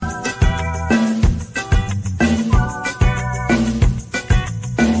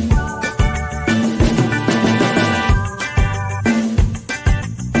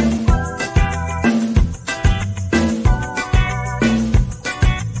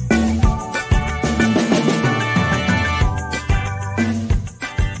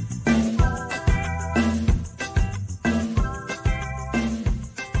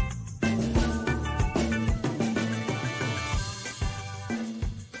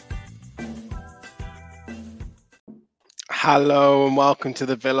Hello and welcome to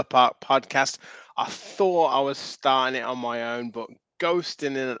the Villa Park podcast. I thought I was starting it on my own, but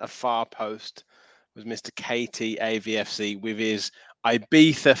ghosting in at the far post was Mr. KTAVFC with his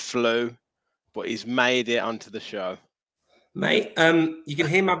Ibiza flu, but he's made it onto the show. Mate, you can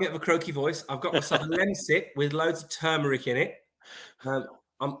hear my bit of a croaky voice. I've got myself a Lemsip with loads of turmeric in it.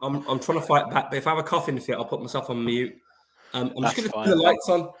 I'm trying to fight back, but if I have a coughing fit, I'll put myself on mute. I'm just That's going to turn fine. the lights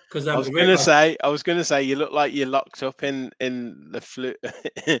on because I was gonna say, you look like you're locked up in the flu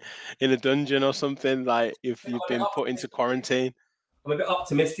in a dungeon or something. Like if you've been put into quarantine. I'm a bit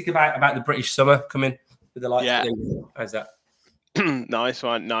optimistic about the British summer coming with the lights. Yeah. How's that? Nice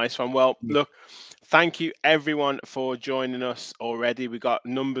one, nice one. Well, look, thank you everyone for joining us already. We got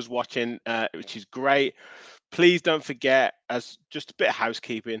numbers watching, which is great. Please don't forget, as just a bit of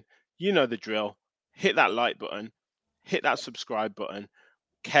housekeeping, you know the drill. Hit that like button, hit that subscribe button.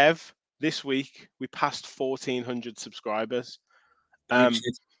 Kev, this week we passed 1,400 subscribers. Which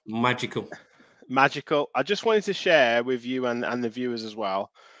is magical. Magical. I just wanted to share with you and the viewers as well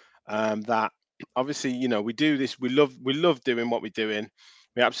that obviously, you know, we do this. We love doing what we're doing.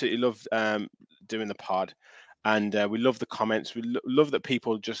 We absolutely love doing the pod, and we love the comments. We love that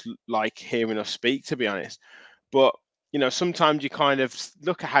people just like hearing us speak, to be honest. But you know, sometimes you kind of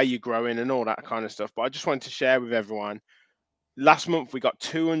look at how you're growing and all that kind of stuff. But I just wanted to share with everyone. Last month we got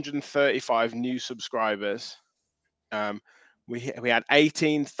 235 new subscribers. We had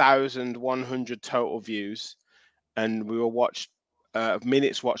 18,100 total views, and we were watched.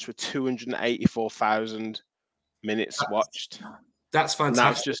 Minutes watched were 284,000 minutes watched. That's And that's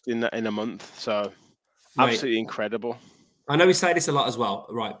fantastic. just in a month. So Mate, absolutely incredible. I know we say this a lot as well,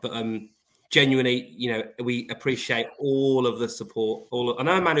 right? But genuinely, you know, we appreciate all of the support. I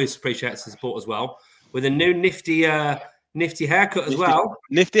know Manu appreciates the support as well, with a new nifty haircut as well.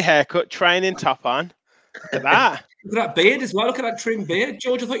 Nifty haircut, training top on. Look at that. Look at that beard as well. Look at that trim beard.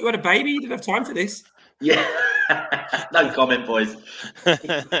 George, I thought you had a baby. You didn't have time for this. Yeah. No comment, boys.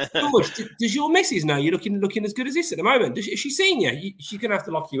 George, does your missus know you're looking as good as this at the moment? Has she seen you? She's going to have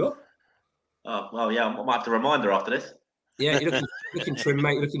to lock you up. Oh, well, yeah, I might have to remind her after this. Yeah, you're looking trim,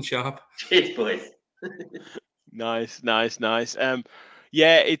 mate. You're looking sharp. Cheers, boys. Nice.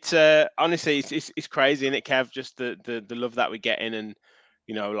 Yeah, it's honestly it's crazy, isn't it, Kev? Just the love that we're getting, and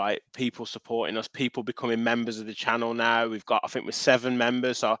you know, like people supporting us, people becoming members of the channel now. I think we're 7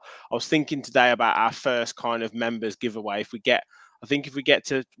 members. So I was thinking today about our first kind of members giveaway. If we get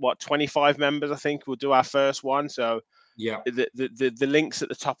to 25 members, I think we'll do our first one. So yeah, the links at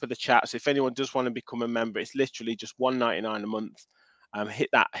the top of the chat. So if anyone does want to become a member, it's literally just $1.99 a month. Hit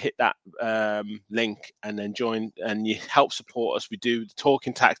that link and then join, and you help support us. We do the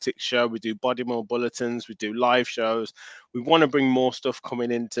Talking Tactics show, we do Bodymore bulletins, we do live shows. We want to bring more stuff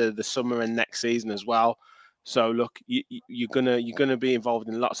coming into the summer and next season as well. So look, you're gonna be involved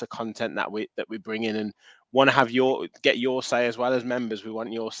in lots of content that we bring in, and want to have get your say as well. As members, we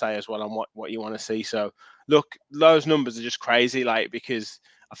want your say as well on what you want to see. So look, those numbers are just crazy, like, because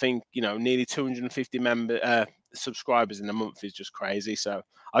I think, you know, nearly 250 subscribers in a month is just crazy. So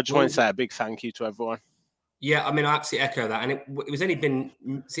I just want to say a big thank you to everyone. Yeah, I mean, I absolutely echo that. And it was only been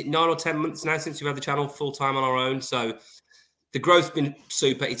 9 or 10 months now since we've had the channel full time on our own. So the growth's been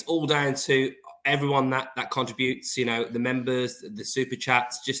super. It's all down to everyone that contributes, you know, the members, the super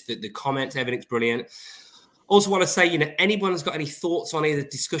chats, just the comments, everything's brilliant. Also want to say, you know, anyone has got any thoughts on either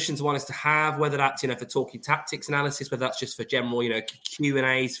discussions want us to have, whether that's, you know, for Talking Tactics analysis, whether that's just for general, you know,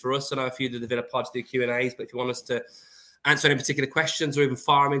 Q&As for us. I know a few of the Villa pods do Q&As, but if you want us to answer any particular questions or even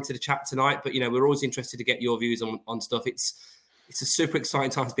fire them into the chat tonight, but, you know, we're always interested to get your views on stuff. It's a super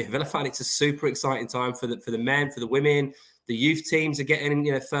exciting time to be a Villa fan. It's a super exciting time for the men, for the women. The youth teams are getting,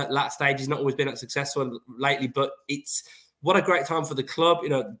 you know, last stages, not always been that successful lately, but it's what a great time for the club. You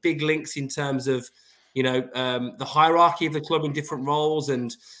know, big links in terms of, you know, the hierarchy of the club in different roles,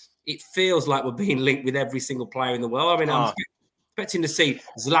 and it feels like we're being linked with every single player in the world. I mean, I'm expecting to see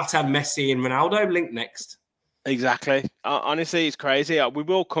Zlatan, Messi, and Ronaldo linked next. Exactly. Honestly, it's crazy. We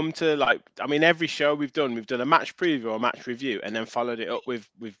will come to, like, I mean, every show we've done a match preview or match review, and then followed it up with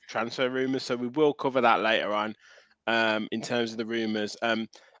transfer rumors. So we will cover that later on, in terms of the rumors. And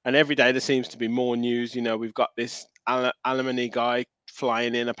every day there seems to be more news. You know, we've got this Alemany guy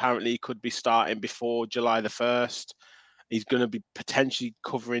flying in. Apparently, he could be starting before July the 1st. He's going to be potentially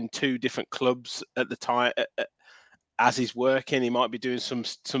covering 2 different clubs at the time. As he's working, he might be doing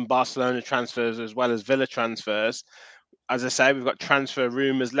some Barcelona transfers as well as Villa transfers. As I say, we've got transfer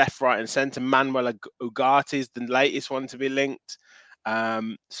rumours left, right, and centre. Manuel Ugarte is the latest one to be linked.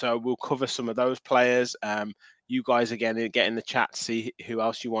 So we'll cover some of those players. You guys again get in the chat to see who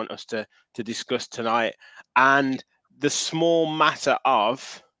else you want us to discuss tonight. And the small matter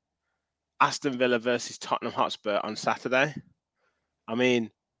of Aston Villa versus Tottenham Hotspur on Saturday. I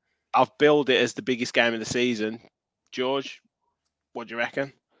mean, I've billed it as the biggest game of the season. George, what do you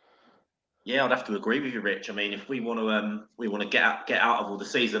reckon? Yeah, I'd have to agree with you, Rich. I mean, if we want to get out of all the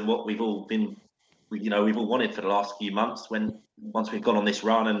season, what we've all wanted for the last few months. Once we've gone on this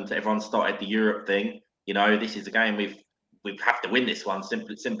run and everyone started the Europe thing, this is a game we have to win this one.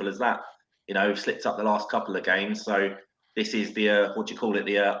 Simple as that. We've slipped up the last couple of games, so this is the what do you call it,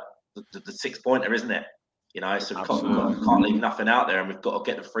 the 6-pointer, isn't it? So we can't leave nothing out there, and we've got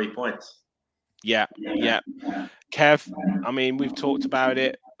to get the 3 points. Yeah. Kev, I mean, we've talked about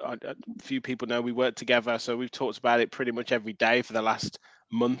it. A few people know we work together, so we've talked about it pretty much every day for the last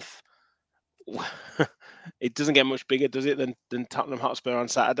month. It doesn't get much bigger, does it, than Tottenham Hotspur on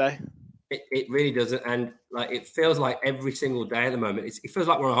Saturday? It really doesn't, and it feels like every single day at the moment. It feels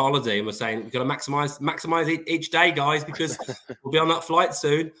like we're on holiday and we're saying we've got to maximize each day, guys, because we'll be on that flight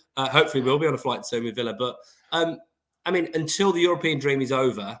soon. Hopefully, we'll be on a flight soon with Villa. But I mean, until the European dream is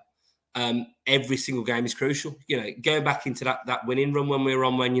over, every single game is crucial. Going back into that winning run when we were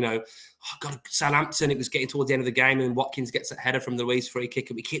on, Southampton, it was getting towards the end of the game, and Watkins gets a header from the Luiz free kick,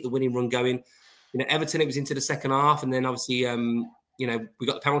 and we keep the winning run going. Everton, it was into the second half, and then obviously. We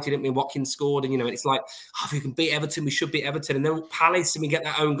got the penalty, didn't we? Watkins scored, and it's like, if we can beat Everton, we should beat Everton. And then Palace, and we get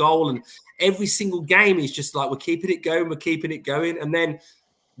that own goal. And every single game is just like, we're keeping it going. And then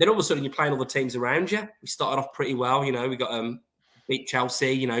all of a sudden, you're playing all the teams around you. We started off pretty well. We got beat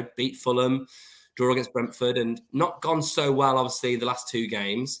Chelsea, beat Fulham, draw against Brentford, and not gone so well, obviously, the last 2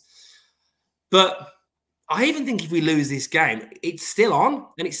 games. But I even think if we lose this game, it's still on.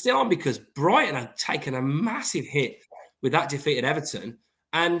 And it's still on because Brighton have taken a massive hit with that defeat at Everton.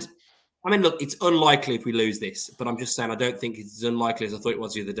 And, I mean, look, it's unlikely if we lose this, but I'm just saying I don't think it's as unlikely as I thought it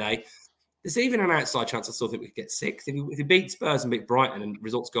was the other day. There's even an outside chance I still think we could get 6th. If we beat Spurs and beat Brighton and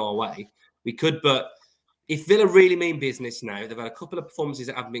results go away, we could. But if Villa really mean business now, they've had a couple of performances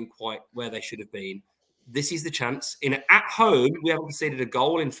that haven't been quite where they should have been. This is the chance. At home, we haven't conceded a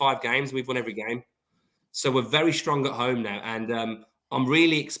goal in 5 games. We've won every game. So we're very strong at home now. And I'm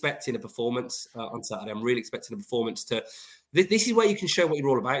really expecting a performance on Saturday. I'm really expecting a performance to... This is where you can show what you're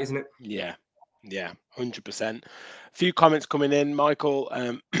all about, isn't it? Yeah, 100%. A few comments coming in. Michael,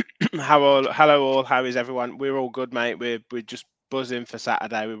 hello all. How is everyone? We're all good, mate. We're just buzzing for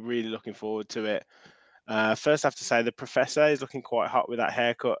Saturday. We're really looking forward to it. First, I have to say the professor is looking quite hot with that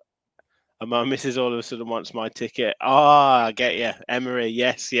haircut. And my missus all of a sudden wants my ticket. I get you. Emery,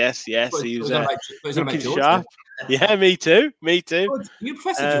 yes. He was looking sharp. Yeah, me too. George, you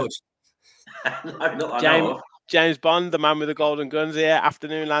Professor George? No, not I know of. James Bond, the man with the golden guns here.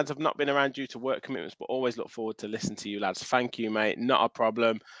 Afternoon, lads. I've not been around due to work commitments, but always look forward to listening to you, lads. Thank you, mate. Not a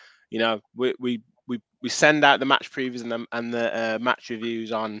problem. We send out the match previews and the match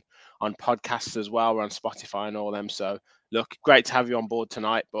reviews on podcasts as well. We're on Spotify and all them. So, look, great to have you on board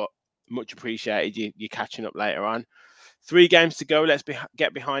tonight, but much appreciated you catching up later on. 3 games to go. Let's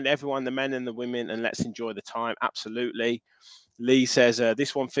get behind everyone, the men and the women, and let's enjoy the time. Absolutely. Lee says,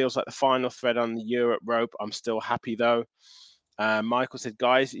 this one feels like the final thread on the Europe rope. I'm still happy, though. Michael said,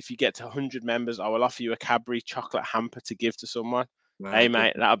 guys, if you get to 100 members, I will offer you a Cadbury chocolate hamper to give to someone. Wow, hey,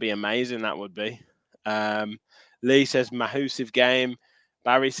 mate, that would be amazing. That would be. Lee says, massive game.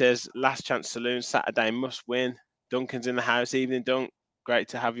 Barry says, last chance saloon, Saturday must win. Duncan's in the house. Evening, Dunk. Great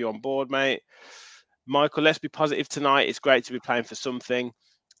to have you on board, mate. Michael, let's be positive tonight. It's great to be playing for something.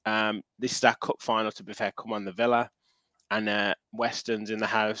 This is our cup final, to be fair. Come on, the Villa. And Weston's in the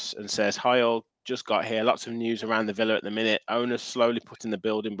house and says, hi all, just got here. Lots of news around the Villa at the minute. Owners slowly putting the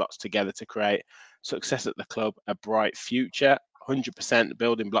building blocks together to create success at the club, a bright future. 100% the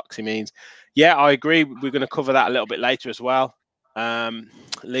building blocks, he means. Yeah, I agree. We're going to cover that a little bit later as well.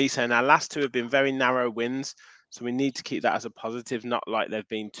 Lee saying our last 2 have been very narrow wins, so we need to keep that as a positive, not like they've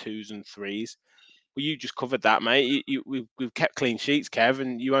been 2s and 3s. Well, you just covered that, mate. We've kept clean sheets, Kev,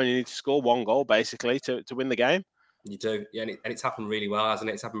 and you only need to score 1 goal, basically, to win the game. You do, yeah, and it's happened really well, hasn't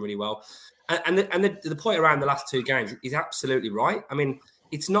it? It's happened really well. And the point around the last 2 games is absolutely right. I mean,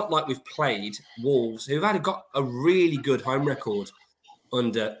 it's not like we've played Wolves, who've got a really good home record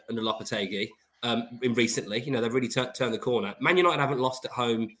under Lopetegui recently. They've really turned the corner. Man United haven't lost at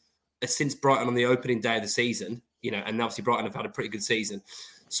home since Brighton on the opening day of the season, and obviously Brighton have had a pretty good season.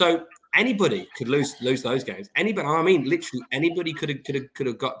 So anybody could lose those games. Anybody, I mean, literally anybody could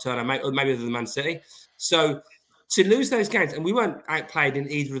have got turned out, or maybe other than Man City. So to lose those games, and we weren't outplayed in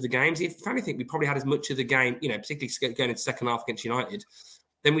either of the games. If anything, we probably had as much of the game, particularly going into second half against United,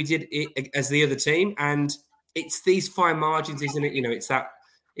 than we did as the other team. And it's these fine margins, isn't it? It's that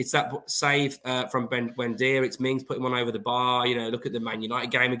It's that save from Buendia. It's Mings putting one over the bar. You know, look at the Man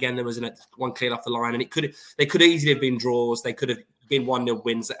United game again. There was one cleared off the line, and they could easily have been draws. They could have been 1-0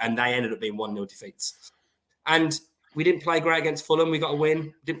 wins, and they ended up being 1-0 defeats. And we didn't play great against Fulham. We got a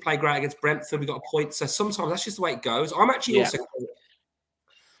win. Didn't play great against Brentford. We got a point. So sometimes that's just the way it goes. I'm actually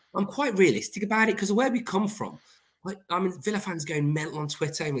I'm quite realistic about it because of where we come from. Like, I mean, Villa fans going mental on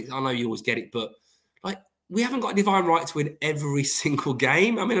Twitter. I know you always get it, but like, we haven't got a divine right to win every single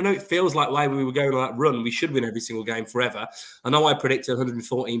game. I mean, I know it feels like way we were going on that run, we should win every single game forever. I know I predicted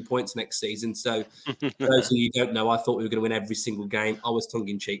 114 points next season. So for those of you who don't know, I thought we were going to win every single game. I was tongue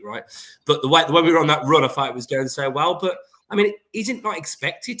in cheek, right? But the way we were on that run, I thought it was going so well. But I mean, isn't not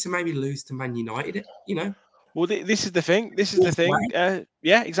expected to maybe lose to Man United, you know? Well, this is the thing. This is the thing.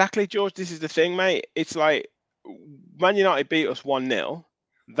 Yeah, exactly, George. This is the thing, mate. It's like Man United beat us 1-0.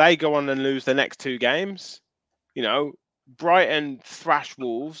 They go on and lose the next two games. You know, Brighton thrash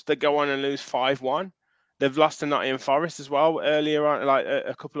Wolves. They go on and lose 5-1. They've lost to Nottingham Forest as well earlier on, like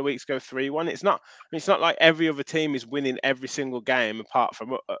a couple of weeks ago, 3-1. It's not like every other team is winning every single game apart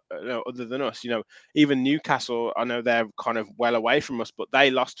from other than us. You know, even Newcastle, I know they're kind of well away from us, but they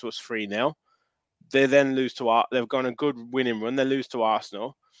lost to us 3-0. They then lose to they've gone a good winning run. They lose to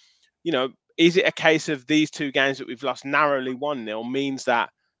Arsenal. You know, is it a case of these two games that we've lost narrowly 1-0 means that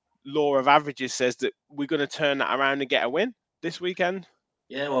law of averages says that we're going to turn that around and get a win this weekend?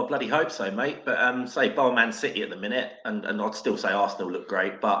 Yeah, well, I bloody hope so, mate. But say bar Man City at the minute, and I'd still say Arsenal look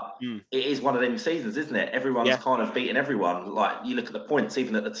great, but it is one of them seasons, isn't it? Everyone's kind of beating everyone. Like, you look at the points,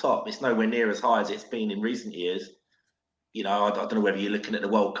 even at the top, it's nowhere near as high as it's been in recent years. You know, I don't know whether you're looking at the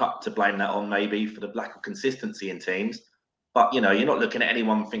World Cup to blame that on, maybe for the lack of consistency in teams. But you know, you're not looking at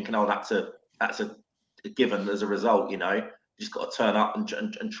anyone thinking, "Oh, that's a given as a result." You know, you just got to turn up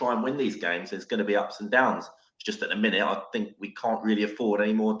and try and win these games. There's going to be ups and downs. It's just at the minute, I think we can't really afford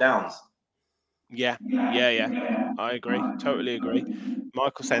any more downs. Yeah. I agree. Totally agree.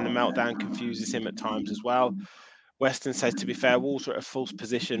 Michael saying the meltdown confuses him at times as well. Weston says, to be fair, Wolves are at a false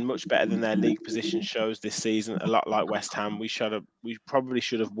position, much better than their league position shows this season. A lot like West Ham, we probably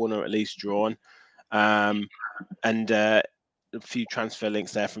should have won or at least drawn. And a few transfer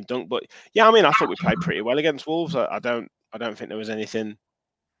links there from Dunk. But yeah, I mean, I thought we played pretty well against Wolves. I don't think there was anything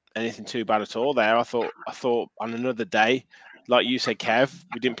too bad at all there. I thought on another day, like you said, Kev,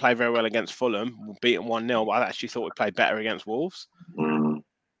 we didn't play very well against Fulham. We beat them 1-0, but I actually thought we played better against Wolves.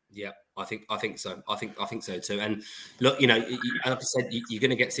 Yeah, I think so. I think so too. And look, you know, like I said, you're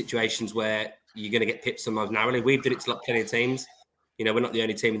going to get situations where you're going to get pipped sometimes narrowly. We've did it to like plenty of teams. You know, we're not the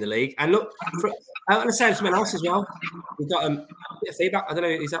only team in the league. And look, I want to say something else as well. We've got a bit of feedback. I don't know,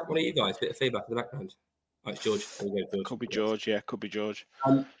 is that one of you guys? Bit of feedback in the background. Oh, it's George. There we go, George. Could be George. Yeah, could be George.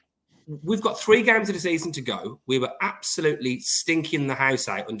 We've got 3 games of the season to go. We were absolutely stinking the house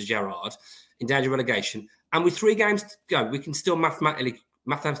out under Gerrard, in danger of relegation. And with 3 games to go, we can still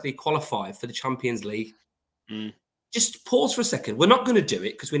mathematically qualify for the Champions League. Just pause for a second. We're not going to do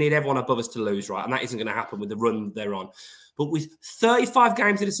it because we need everyone above us to lose, right? And that isn't going to happen with the run they're on. But with 35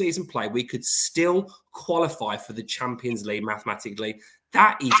 games of the season played, we could still qualify for the Champions League mathematically.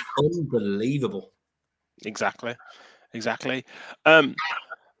 That is unbelievable. Exactly.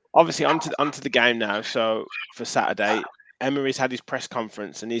 Obviously, onto the game now. So for Saturday, Emery's had his press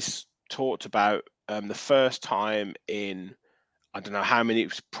conference and he's talked about the first time in, I don't know how many,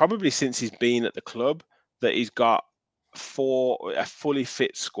 probably since he's been at the club, that he's got a fully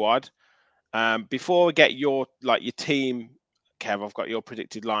fit squad. Before we get your team, Kev, I've got your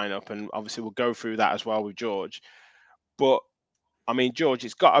predicted lineup, and obviously we'll go through that as well with George. But I mean, George,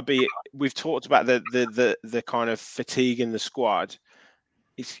 it's got to be. We've talked about the kind of fatigue in the squad.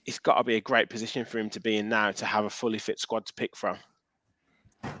 It's got to be a great position for him to be in now, to have a fully fit squad to pick from.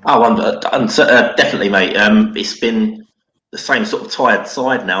 Oh, definitely, mate. It's been the same sort of tired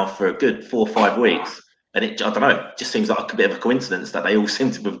side now for a good 4 or 5 weeks. And I don't know, it just seems like a bit of a coincidence that they all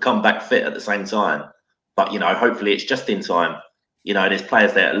seem to have come back fit at the same time. But, you know, hopefully it's just in time. You know, there's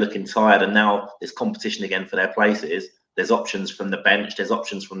players that are looking tired, and now there's competition again for their places. There's options from the bench, there's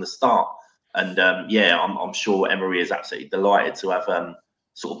options from the start. And, I'm sure Emery is absolutely delighted to have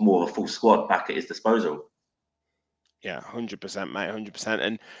sort of more of a full squad back at his disposal. Yeah, 100%, mate,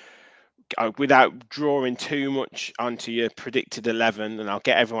 100%. And without drawing too much onto your predicted 11, and I'll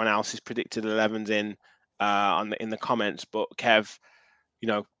get everyone else's predicted 11s in the comments. But Kev, you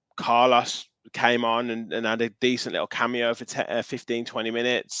know, Carlos came on and had a decent little cameo for 15-20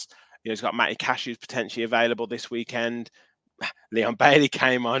 minutes. You know, he's got Matty Cash, who's potentially available this weekend. Leon Bailey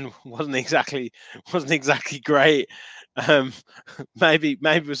came on, wasn't exactly great. Maybe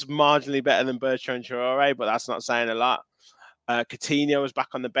was marginally better than Bertrand Traore, but that's not saying a lot. Coutinho was back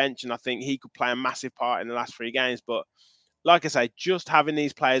on the bench, and I think he could play a massive part in the last 3 games. But like I say, just having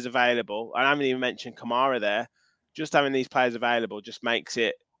these players available, I haven't even mentioned Kamara there, just having these players available just makes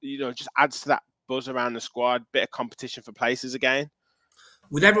it, just adds to that buzz around the squad, bit of competition for places again.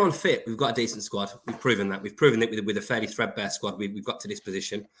 With everyone fit, we've got a decent squad. We've proven that. We've proven it with a fairly threadbare squad. We've got to this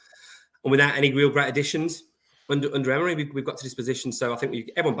position. And without any real great additions, under Emery, we've got to this position. So I think with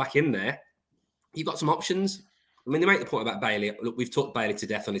everyone back in there, you've got some options. I mean, they make the point about Bailey. Look, we've talked Bailey to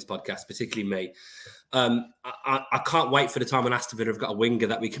death on this podcast, particularly me. I can't wait for the time when Aston Villa have got a winger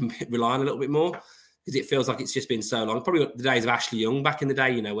that we can rely on a little bit more, because it feels like it's just been so long. Probably the days of Ashley Young back in the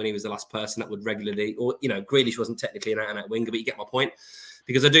day, when he was the last person that would regularly, or, Grealish wasn't technically an out-and-out winger, but you get my point.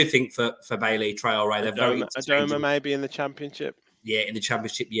 Because I do think for Bailey, Traore, they're very Adoma maybe in the Championship. Yeah, in the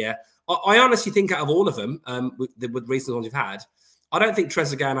Championship, yeah. I honestly think out of all of them, with the recent ones we've had, I don't think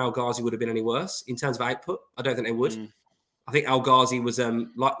Trezeguet and El Ghazi would have been any worse in terms of output. I don't think they would. I think El Ghazi was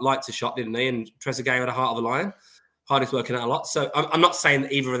light to shot, didn't he? And Trezeguet had a heart of a lion. Hardy's working out a lot. So I'm not saying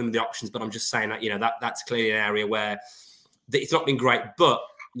that either of them are the options, but I'm just saying that, that's clearly an area where it's not been great. But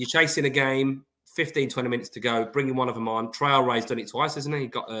you're chasing a game, 15, 20 minutes to go, bringing one of them on. Traore's done it twice, hasn't he? He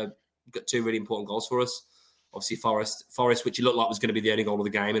got 2 really important goals for us. Obviously, Forest, which it looked like was going to be the only goal of the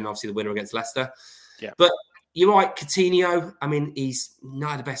game, and obviously the winner against Leicester. Yeah. But you're right, Coutinho, I mean, he's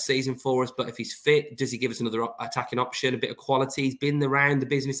not the best season for us, but if he's fit, does he give us another attacking option, a bit of quality? He's been around the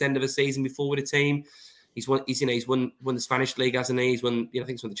business end of a season before with a team. He's won the Spanish league, hasn't he? He's won, I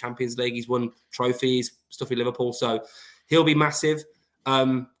think he's won the Champions League. He's won trophies, stuff with Liverpool. So he'll be massive.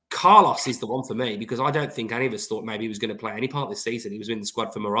 Carlos is the one for me, because I don't think any of us thought maybe he was going to play any part this season. He was in the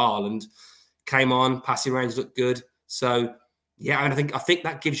squad for morale and came on, passing range looked good. So, yeah, and I think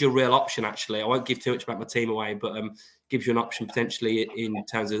that gives you a real option, actually. I won't give too much about my team away, but gives you an option potentially in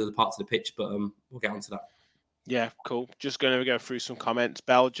terms of other parts of the pitch, but we'll get onto that. Yeah, cool. Just going to go through some comments.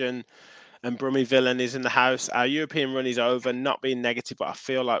 Belgian and Brummy Villain is in the house. Our European run is over, not being negative, but I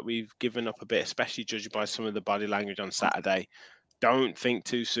feel like we've given up a bit, especially judging by some of the body language on Saturday. Don't think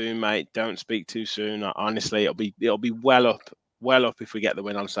too soon, mate. Don't speak too soon. Honestly, it'll be well up if we get the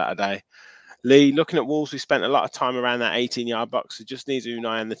win on Saturday. Lee, looking at Wolves, we spent a lot of time around that 18-yard box. It just needs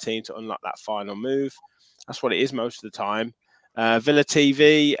Unai and the team to unlock that final move. That's what it is most of the time. Villa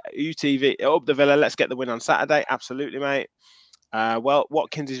TV, UTV, up the Villa. Let's get the win on Saturday. Absolutely, mate. Well,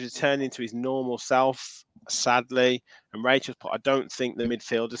 Watkins is returning to his normal self, sadly. And Rachel's put, I don't think the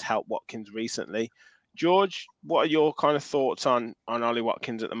midfielders helped Watkins recently. George, what are your kind of thoughts on Ollie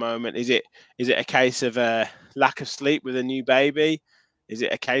Watkins at the moment? Is it a case of a lack of sleep with a new baby? Is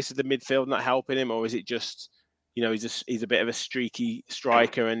it a case of the midfield not helping him, or is it just, he's a bit of a streaky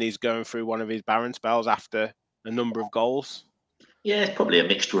striker and he's going through one of his barren spells after a number of goals? Yeah, it's probably a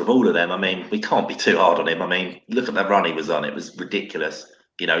mixture of all of them. I mean, we can't be too hard on him. I mean, look at that run he was on. It was ridiculous.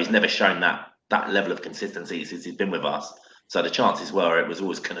 He's never shown that level of consistency since he's been with us. So the chances were it was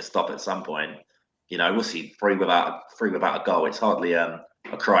always going to stop at some point. We'll see three without a goal. It's hardly a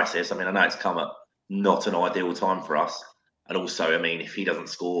crisis. I mean, I know it's come at not an ideal time for us. And also, I mean, if he doesn't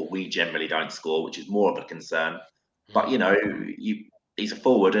score, we generally don't score, which is more of a concern. But, he's a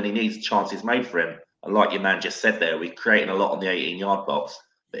forward and he needs chances made for him. And like your man just said there, we're creating a lot on the 18-yard box.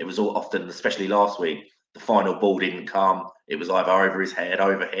 But it was all often, especially last week, the final ball didn't come. It was either over his head,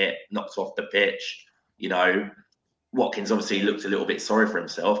 overhit, knocked off the pitch. Watkins obviously looked a little bit sorry for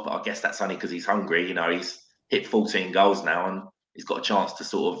himself, but I guess that's only because he's hungry. He's hit 14 goals now and he's got a chance to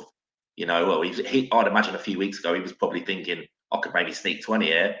sort of, I'd imagine a few weeks ago, he was probably thinking, I could maybe sneak 20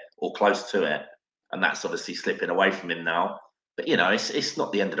 here or close to it. And that's obviously slipping away from him now. But, it's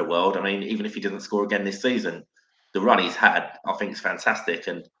not the end of the world. I mean, even if he doesn't score again this season, the run he's had, I think, is fantastic.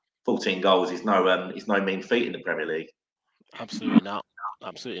 And 14 goals is no mean feat in the Premier League. Absolutely not.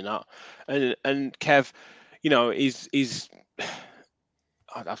 Absolutely not. And Kev, he's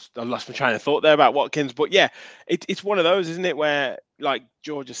I've lost my train of thought there about Watkins, but yeah, it's one of those, isn't it, where, like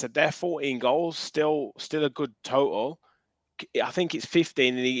Georgia said, they're 14 goals, still a good total. I think it's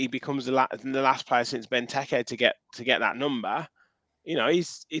 15, and he becomes the last player since Benteke to get that number.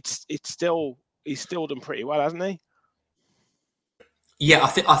 He's still done pretty well, hasn't he? Yeah,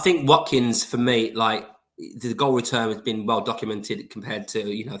 I think Watkins, for me, like, the goal return has been well documented compared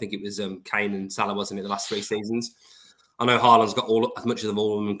to, I think it was Kane and Salah, wasn't it, the last 3 seasons. I know Haaland's got as much of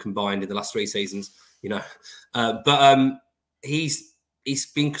all of them combined in the last 3 seasons, but he's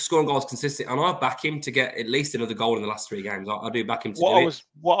been scoring goals consistently, and I back him to get at least another goal in the last 3 games. I do back him to do it.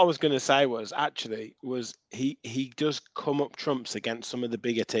 What I was going to say was he does come up trumps against some of the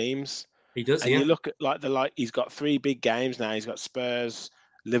bigger teams. He does, and yeah. You look at he's got 3 big games now. He's got Spurs,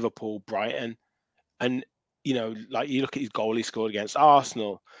 Liverpool, Brighton, and like you look at his goal he scored against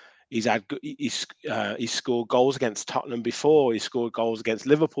Arsenal. He's scored goals against Tottenham before. He scored goals against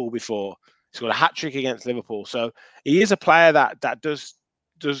Liverpool before. He scored a hat-trick against Liverpool. So he is a player that does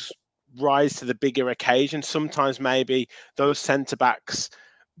rise to the bigger occasion. Sometimes maybe those centre-backs,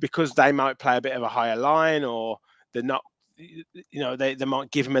 because they might play a bit of a higher line, or they're not, they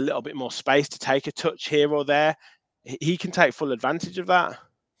might give him a little bit more space to take a touch here or there. He can take full advantage of that.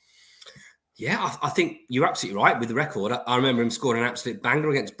 Yeah, I think you're absolutely right with the record. I remember him scoring an absolute banger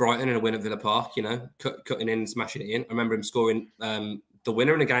against Brighton in a win at Villa Park, cutting in and smashing it in. I remember him scoring the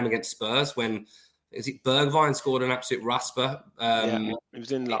winner in a game against Spurs when, is it Bergwijn scored an absolute rasper? It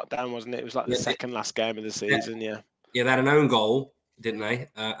was in lockdown, wasn't it? It was like the second last game of the season, yeah. Yeah, they had an own goal, didn't they?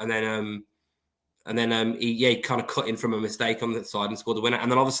 And then he kind of cut in from a mistake on the side and scored the winner. And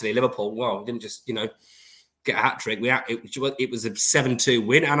then obviously Liverpool, he didn't just, get a hat-trick. It was a 7-2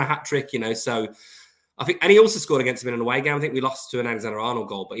 win and a hat-trick, so I think, and he also scored against him in an away game. I think we lost to an Alexander-Arnold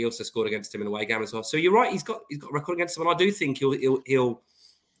goal, but he also scored against him in an away game as well. So you're right, he's got a record against him, and I do think we've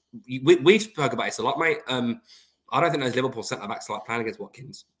spoken about this a lot, mate. I don't think those Liverpool centre-backs like playing against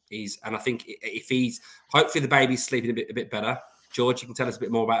Watkins. And I think if he's, hopefully the baby's sleeping a bit better. George, you can tell us a bit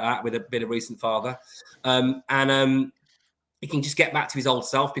more about that with a bit of recent father. He can just get back to his old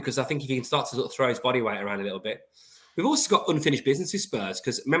self, because I think if he can start to sort of throw his body weight around a little bit. We've also got unfinished business with Spurs,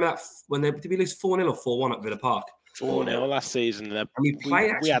 because remember that when did we lose 4-0 or 4-1 at Villa Park? 4-0 last season. And we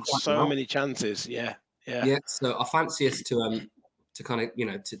had so many chances. Yeah. So I fancy us to kind of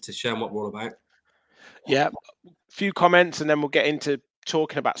to show them what we're all about. Yeah, a few comments, and then we'll get into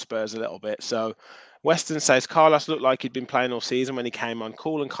talking about Spurs a little bit. So Weston says Carlos looked like he'd been playing all season when he came on,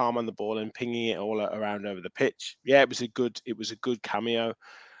 cool and calm on the ball and pinging it all around over the pitch. Yeah, it was a good cameo.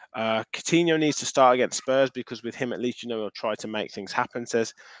 Coutinho needs to start against Spurs, because with him at least he'll try to make things happen,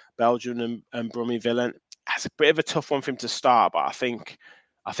 says Belgian and Brummy Villain. It's a bit of a tough one for him to start, but I think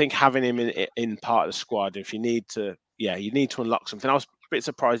having him in part of the squad, if you need to unlock something. I was a bit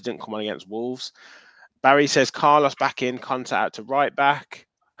surprised he didn't come on against Wolves. Barry says Carlos back in, Conte out to right back.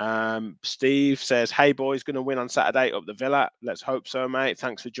 Steve says, hey boys, going to win on Saturday up the Villa. Let's hope so, mate.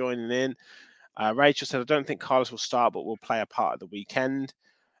 Thanks for joining in. Rachel said, I don't think Carlos will start, but will play a part of the weekend.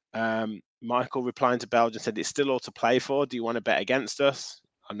 Michael replying to Belgium said, it's still all to play for. Do you want to bet against us?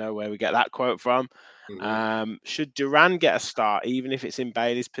 I know where we get that quote from. Mm-hmm. Should Duran get a start, even if it's in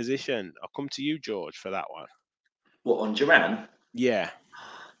Bailey's position? I'll come to you, George, for that one. What, on Duran? Yeah.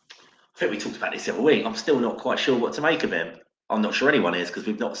 I think we talked about this the other week. I'm still not quite sure what to make of him. I'm not sure anyone is, because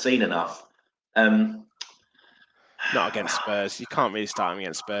we've not seen enough. Not against Spurs. You can't really start him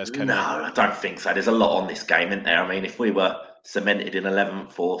against Spurs, can you? No, I don't think so. There's a lot on this game, isn't there? I mean, if we were cemented in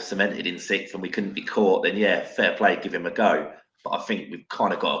 11th or cemented in 6th and we couldn't be caught, then yeah, fair play, give him a go. But I think we've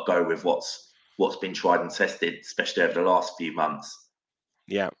kind of got to go with what's been tried and tested, especially over the last few months.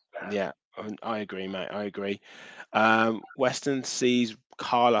 Yeah. I agree, mate. I agree. Weston sees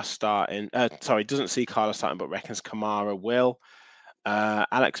Carlos starting. Doesn't see Carlos starting, but reckons Kamara will.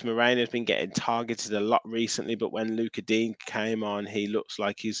 Alex Moreno has been getting targeted a lot recently, but when Luca Dean came on, he looks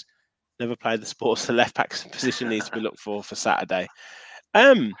like he's never played the sports. The left back position needs to be looked for Saturday.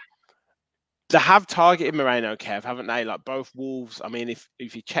 They have targeted Moreno, Kev, haven't they? Like both Wolves. I mean, if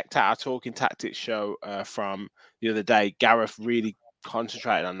you checked out our Talking Tactics show from the other day, Gareth really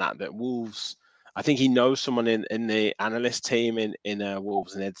concentrated on that Wolves. I think he knows someone in the analyst team in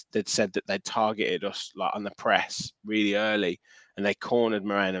Wolves, and they'd said that they targeted us like on the press really early, and they cornered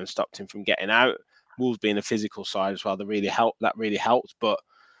Moreno and stopped him from getting out. Wolves being a physical side as well, that really helped. But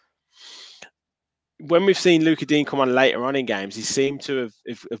when we've seen Luca Dean come on later on in games, he seemed to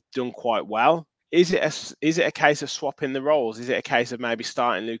have done quite well. Is it a case of swapping the roles? Is it a case of maybe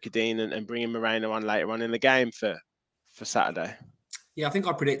starting Luca Dean and bringing Moreno on later on in the game for Saturday? Yeah, I think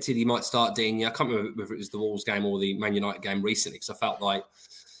I predicted he might start Dean. Yeah, I can't remember whether it was the Wolves game or the Man United game recently, because I felt like,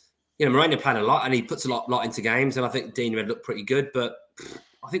 Moreno playing a lot and he puts a lot into games, and I think Dean had looked pretty good, but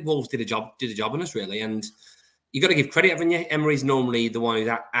I think Wolves did a job on us, really. And you got to give credit, haven't you? Emery's normally the one who's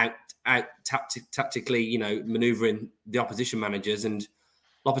out tactically, manoeuvring the opposition managers, and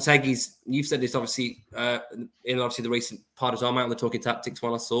Lopetegui's, you've said this obviously in the recent part as well, mate, on the Talking Tactics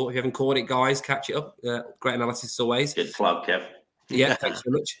one I saw. If you haven't caught it, guys, catch it up. Great analysis as always. Good plug, Kev. Yeah, thanks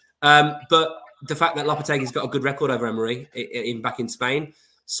very much. But the fact that Lopetegui's got a good record over Emery, even back in Spain.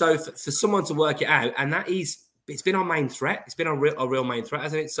 So for someone to work it out, and it's been our main threat. It's been a real main threat,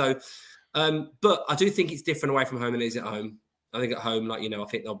 hasn't it? So, but I do think it's different away from home than it is at home. I think at home, I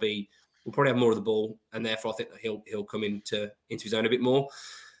think we'll probably have more of the ball, and therefore I think that he'll come into his own a bit more.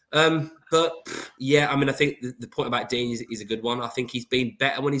 But yeah, I mean, I think the point about Dean is a good one. I think he's been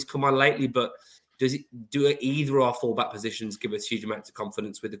better when he's come on lately, but Do either of our fullback positions give us huge amounts of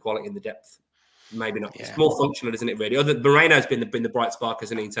confidence with the quality and the depth? Maybe not. Yeah. It's more functional, isn't it? Really. Moreno's been the bright spark,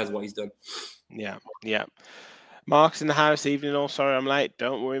 isn't he, in terms of what he's done? Yeah. Mark's in the house. Evening all. Sorry, I'm late.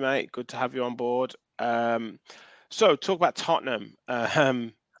 Don't worry, mate. Good to have you on board. So talk about Tottenham.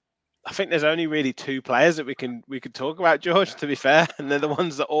 I think there's only really two players that we could talk about, George, to be fair, and they're the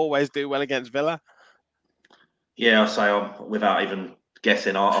ones that always do well against Villa. Yeah, I'll say without even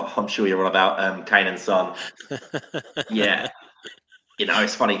guessing, I'm sure you're on about Kane and Son. Yeah,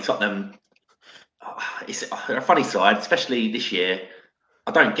 it's funny. Tottenham, it's a funny side, especially this year.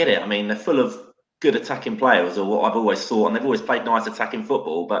 I don't get it. I mean, they're full of good attacking players, or what I've always thought, and they've always played nice attacking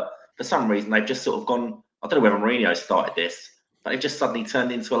football. But for some reason, they've just sort of gone. I don't know whether Mourinho started this, but they've just suddenly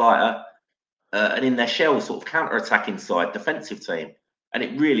turned into an in their shell sort of counter-attacking side, defensive team, and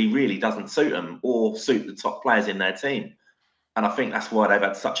it really, really doesn't suit them or suit the top players in their team. And I think that's why they've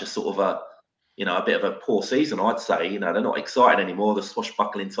had such a sort of a bit of a poor season. I'd say, they're not excited anymore. The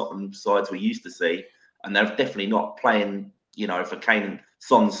swashbuckling Tottenham sides we used to see, and they're definitely not playing. For Kane and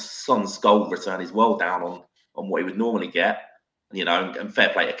Son's goal return is well down on what he would normally get. And fair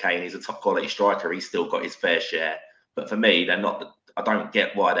play to Kane, he's a top quality striker. He's still got his fair share. But for me, they're not. I don't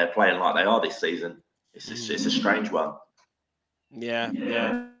get why they're playing like they are this season. It's a strange one. Yeah.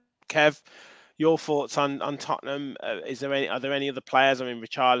 Kev, your thoughts on Tottenham? Are there any other players? I mean,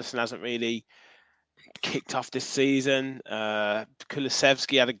 Richarlison hasn't really kicked off this season.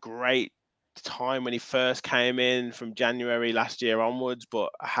 Kulusevski had a great time when he first came in from January last year onwards, but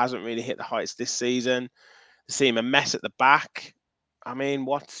hasn't really hit the heights this season. They seem a mess at the back. I mean,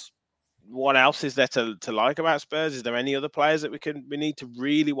 what else is there to like about Spurs? Is there any other players that we need to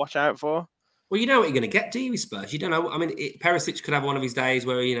really watch out for? Well, you know what you're going to get, do you, with Spurs? You don't know. I mean, Perisic could have one of his days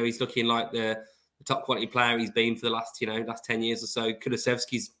where he's looking like the top quality player he's been for the last 10 years or so.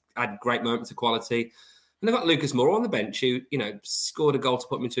 Kulusevski's had great moments of quality. And they've got Lucas Moura on the bench who, scored a goal to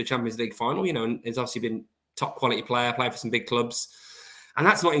put them into a Champions League final, and has obviously been top quality player, played for some big clubs. And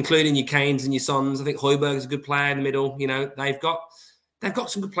that's not including your Kanes and your Sons. I think Højbjerg's a good player in the middle. They've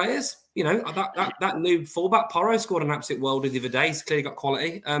got some good players. That new fullback, Porro, scored an absolute world the other day. He's clearly got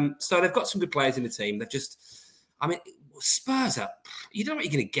quality. So they've got some good players in the team. They've just, Spurs are, you don't know what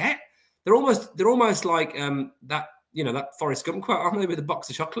you're going to get. They're almost like that Forrest Gump quote, aren't they, with a box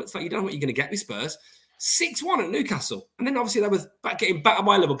of chocolates? Like, you don't know what you're going to get with Spurs. 6-1 at Newcastle. And then obviously they were getting battered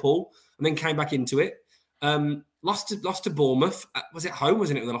by Liverpool and then came back into it. Lost to Bournemouth. Was it home?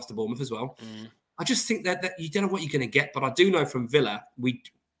 Wasn't it when they lost to Bournemouth as well? I just think that you don't know what you're going to get. But I do know from Villa, we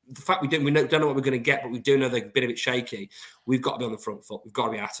don't know what we're going to get, but we do know they're a bit of it shaky. We've got to be on the front foot. We've got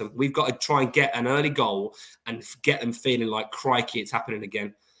to be at them. We've got to try and get an early goal and get them feeling like, crikey, it's happening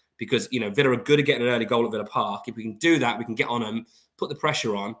again. Because, Villa are good at getting an early goal at Villa Park. If we can do that, we can get on them, put the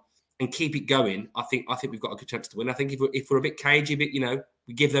pressure on, and keep it going. I think we've got a good chance to win. I think if we're a bit cagey,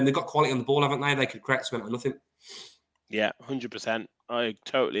 we give them. They've got quality on the ball, haven't they? They could create something out of nothing. Yeah, 100%. I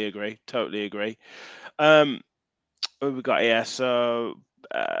totally agree. What have we got here? So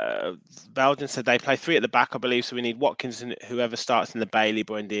Belgium said they play three at the back, I believe. So we need Watkins and whoever starts in the Bailey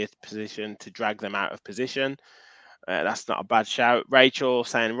Buendia position to drag them out of position. That's not a bad shout. Rachel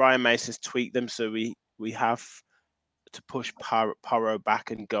saying Ryan Mason's tweaked them, so we have to push Porro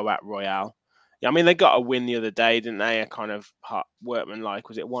back and go at Royale. Yeah, I mean, they got a win the other day, didn't they? A kind of workman-like.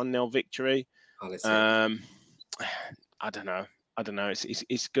 Was it 1-0 victory? I don't know.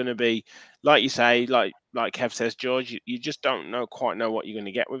 It's going to be, like you say, like Kev says, George, you just don't quite know what you're going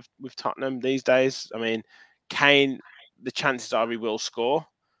to get with Tottenham these days. I mean, Kane, the chances are he will score,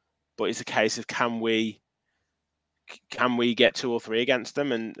 but it's a case of can we get 2 or 3 against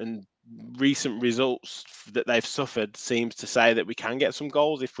them, and recent results that they've suffered seems to say that we can get some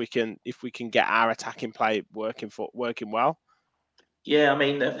goals if we can get our attacking play working well. Yeah, I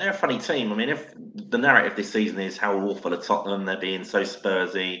mean, they're a funny team. I mean, if the narrative this season is how awful are Tottenham, they're being so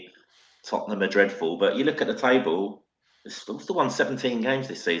Spursy, Tottenham are dreadful. But you look at the table, they've still won 17 games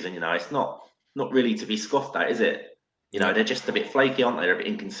this season. It's not really to be scoffed at, is it? They're just a bit flaky, aren't they? They're a bit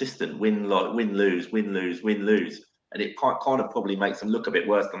inconsistent. Win, lose. And it kind of probably makes them look a bit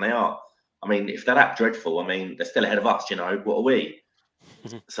worse than they are. I mean, if they're that dreadful, I mean, they're still ahead of us, what are we?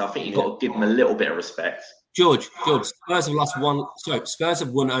 So I think you've got to give them a little bit of respect. George, Spurs have lost one. So Spurs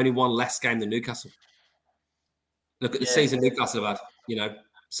have won only one less game than Newcastle. Look at the season Newcastle have had,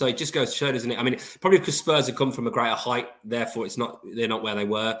 So it just goes to show, doesn't it? I mean, probably because Spurs have come from a greater height, therefore they're not where they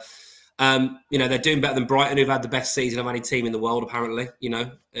were. They're doing better than Brighton, who've had the best season of any team in the world, apparently.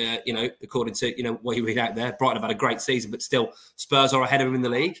 According to what you read out there, Brighton have had a great season, but still Spurs are ahead of them in the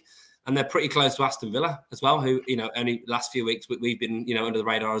league. And they're pretty close to Aston Villa as well, who, only last few weeks we've been, under the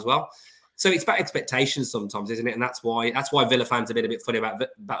radar as well. So it's about expectations sometimes, isn't it? And that's why Villa fans have been a bit funny about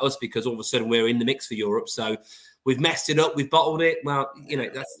us, because all of a sudden we're in the mix for Europe. So we've messed it up, we've bottled it. Well,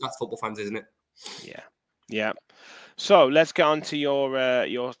 that's football fans, isn't it? Yeah. So let's get on to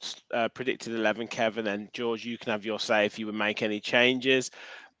your predicted 11, Kevin. And George, you can have your say if you would make any changes.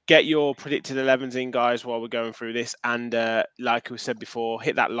 Get your predicted 11s in, guys, while we're going through this. And like we said before,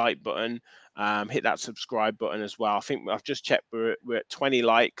 hit that like button, hit that subscribe button as well. I think I've just checked, we're at 20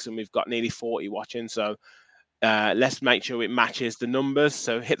 likes and we've got nearly 40 watching. So let's make sure it matches the numbers.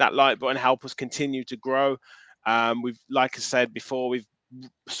 So hit that like button, help us continue to grow. Like I said before, we've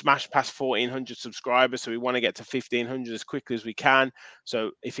smashed past 1,400 subscribers, so we want to get to 1,500 as quickly as we can.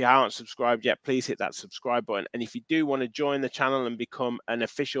 So if you haven't subscribed yet, please hit that subscribe button. And if you do want to join the channel and become an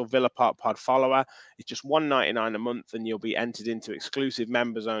official Villa Park Pod follower, it's just $1.99 a month, and you'll be entered into exclusive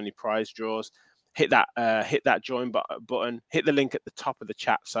members only prize draws. Hit that join button. Hit the link at the top of the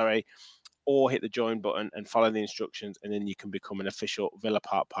chat. Or hit the join button and follow the instructions, and then you can become an official Villa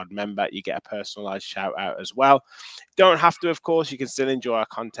Park Pod member. You get a personalized shout out as well. Don't have to, of course. You can still enjoy our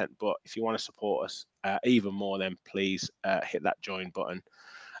content, but if you want to support us even more, then please hit that join button.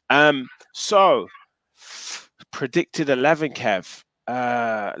 So predicted 11, Kev.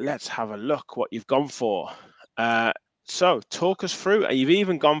 Let's have a look what you've gone for. So talk us through. You've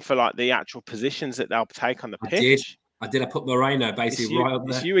even gone for like the actual positions that they'll take on the pitch. I did. I put Moreno basically right up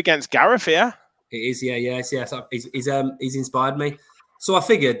there. It's you against Gareth here. It is, yeah. So he's inspired me. So I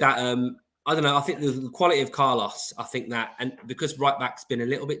figured that I don't know. I think the quality of Carlos. I think that, and because right back's been a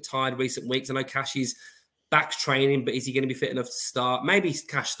little bit tired recent weeks. I know Cash's back's training, but is he going to be fit enough to start? Maybe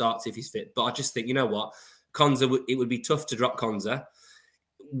Cash starts if he's fit. But I just think, you know what, Konza. It would be tough to drop Konza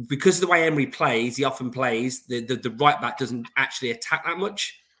because of the way Emery plays. He often plays the right back doesn't actually attack that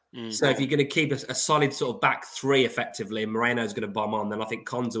much. So if you're going to keep a solid sort of back three effectively, and Moreno's going to bomb on, then I think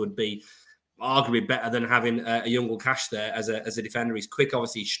Konza would be arguably better than having a younger Cash there as a defender. He's quick,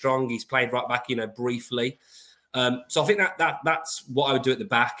 obviously he's strong. He's played right back, briefly. So I think that's what I would do at the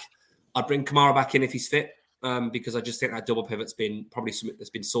back. I'd bring Kamara back in if he's fit, because I just think that double pivot's been probably something that's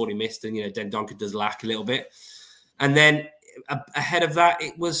been sorely missed, and Dendoncker does lack a little bit. And then ahead of that,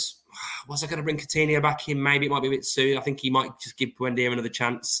 it was I going to bring Coutinho back in? Maybe it might be a bit soon. I think he might just give Buendia another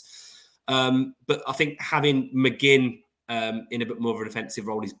chance. But I think having McGinn in a bit more of an offensive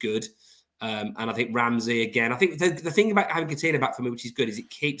role is good. And I think Ramsey again. I think the thing about having Coutinho back for me, which is good, is it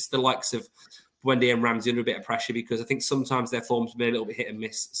keeps the likes of Buendia and Ramsey under a bit of pressure, because I think sometimes their form's been a little bit hit and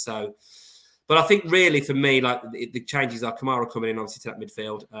miss. So, but I think really for me, like the changes are Kamara coming in obviously to that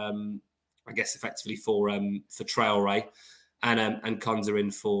midfield. I guess effectively for Traore. And Konza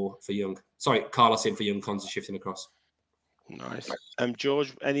in for Young. Sorry, Carlos in for Young. Konza shifting across. Nice.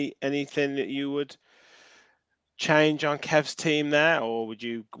 George, anything that you would change on Kev's team there, or would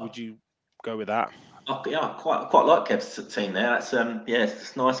you go with that? Yeah, I quite like Kev's team there. That's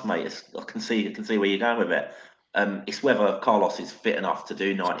it's nice, mate. I can see where you're going with it. It's whether Carlos is fit enough to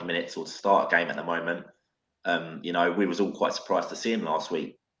do 90 minutes or to start a game at the moment. We was all quite surprised to see him last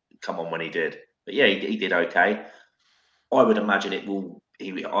week come on when he did. But yeah, he did okay. I would imagine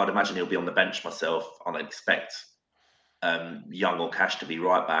I'd imagine he'll be on the bench myself. I don't expect Young or Cash to be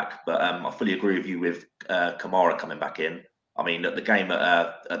right back, but I fully agree with you with Kamara coming back in. I mean, at the game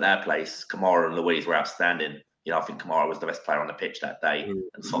at their place, Kamara and Luiz were outstanding. I think Kamara was the best player on the pitch that day,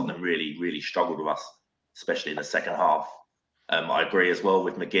 and Tottenham really, really struggled with us, especially in the second half. I agree as well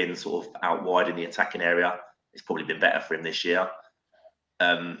with McGinn sort of out wide in the attacking area. It's probably been better for him this year.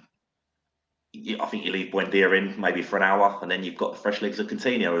 I think you leave Buendia in maybe for an hour, and then you've got the fresh legs of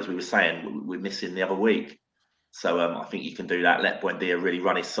Coutinho, as we were saying, we're missing the other week. So I think you can do that. Let Buendia really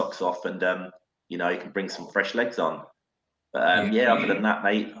run his socks off, and you can bring some fresh legs on. But other than that,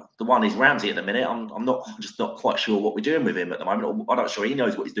 mate, the one is Ramsey at the minute. I'm just not quite sure what we're doing with him at the moment. I'm not sure he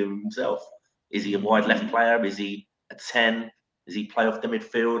knows what he's doing with himself. Is he a wide left player? Is he a 10? Does he play off the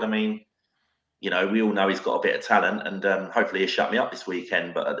midfield? I mean, we all know he's got a bit of talent, and hopefully he'll shut me up this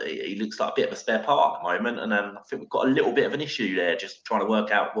weekend. But he looks like a bit of a spare part at the moment, and I think we've got a little bit of an issue there, just trying to work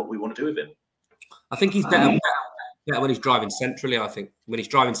out what we want to do with him. I think he's better when he's driving centrally. I think when he's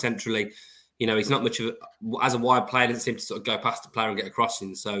driving centrally, he's not much of as a wide player, doesn't seem to sort of go past the player and get a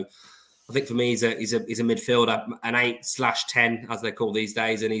crossing. So I think for me, he's a midfielder, an 8/10 as they call these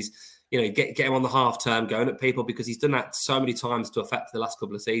days, and he's get him on the half term going at people, because he's done that so many times to affect the last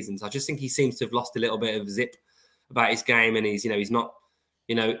couple of seasons. I just think he seems to have lost a little bit of zip about his game, and he's not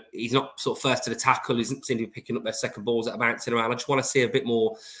sort of first to the tackle. He doesn't seem to be picking up their second balls that are bouncing around. I just want to see a bit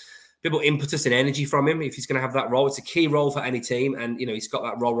more impetus and energy from him if he's going to have that role. It's a key role for any team, and he's got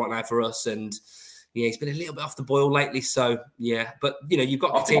that role right now for us. And Yeah, he's been a little bit off the boil lately. So yeah, but you've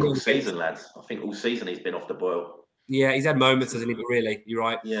got I think Coutinho all season, lads. I think all season he's been off the boil. Yeah, he's had moments, hasn't he? But really, you're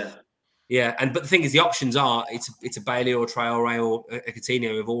right. Yeah. Yeah, but the thing is, the options are it's a Bailey or a Traore or a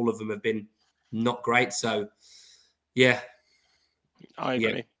Coutinho. If all of them have been not great, so yeah, I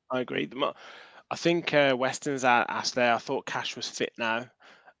agree. I agree. I think Weston's asked there. I thought Cash was fit now,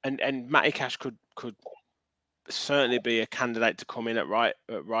 and Matty Cash could certainly be a candidate to come in at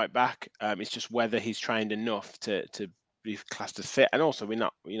right back. It's just whether he's trained enough to be classed as fit, and also we're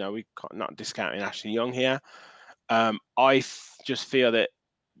not discounting Ashley Young here. Just feel that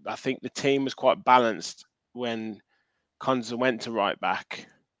I think the team was quite balanced when Konza went to right back.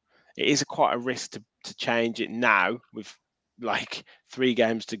 It is quite a risk to change it now with like 3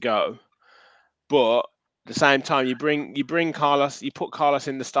 games to go, but at the same time, you bring Carlos, you put Carlos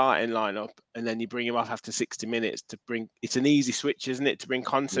in the starting lineup, and then you bring him off after 60 minutes to bring. It's an easy switch, isn't it, to bring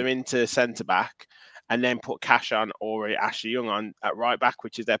Konsa into centre back, and then put Cash on or Ashley Young on at right back,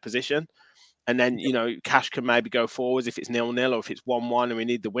 which is their position, and then Cash can maybe go forwards if it's 0-0 or if it's 1-1 and we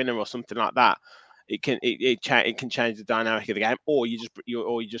need the winner or something like that. It can change the dynamic of the game, or you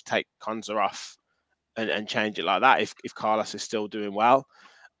just take Konsa off and change it like that if Carlos is still doing well.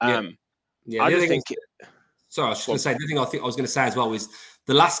 Yeah, I just think. Sorry, I was just going to say, the thing I was going to say as well was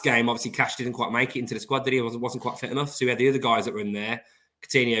the last game, obviously, Cash didn't quite make it into the squad, did he? Wasn't quite fit enough. So we had the other guys that were in there,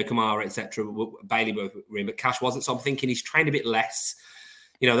 Coutinho, Kamara, etc. Bailey were in, but Cash wasn't. So I'm thinking he's trained a bit less.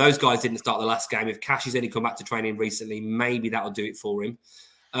 Those guys didn't start the last game. If Cash has only come back to training recently, maybe that'll do it for him.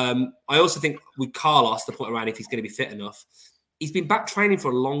 I also think with Carlos, the point around if he's going to be fit enough, he's been back training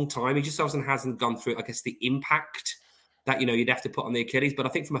for a long time. He just hasn't gone through, I guess, the impact that you'd have to put on the Achilles. But I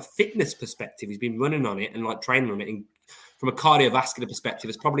think from a fitness perspective, he's been running on it and like training on it. And from a cardiovascular perspective,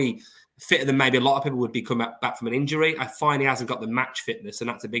 it's probably fitter than maybe a lot of people would be coming back from an injury. I find he hasn't got the match fitness, and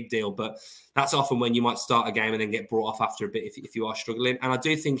that's a big deal. But that's often when you might start a game and then get brought off after a bit if you are struggling. And I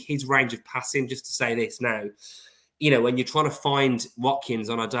do think his range of passing, just to say this now, when you're trying to find Watkins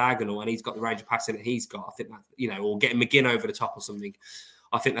on a diagonal and he's got the range of passing that he's got, I think that, or getting McGinn over the top or something,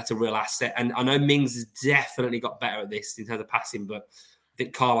 I think that's a real asset. And I know Mings has definitely got better at this in terms of passing, but I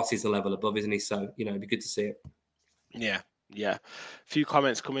think Carlos is a level above, isn't he? So, it'd be good to see it. Yeah. A few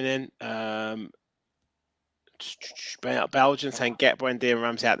comments coming in. Belgian saying, get Buendia and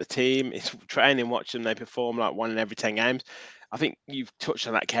Ramsey out of the team. It's training, watch them. They perform like 1 in every 10 games. I think you've touched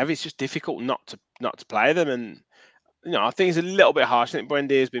on that, Kev. It's just difficult not to play them. And, I think it's a little bit harsh. I think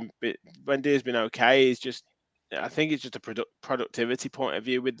Buendia's been okay. I think it's just a productivity point of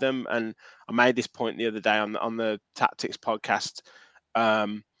view with them. And I made this point the other day on the Tactics podcast.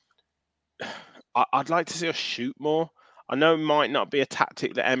 I'd like to see us shoot more. I know it might not be a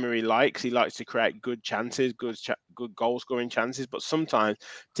tactic that Emery likes. He likes to create good chances, good goal-scoring chances. But sometimes,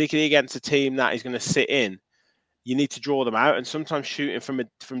 particularly against a team that is going to sit in, you need to draw them out. And sometimes shooting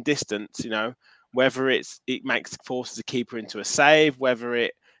from distance, whether it forces a keeper into a save, whether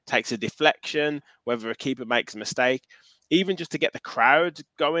it takes a deflection, whether a keeper makes a mistake, even just to get the crowd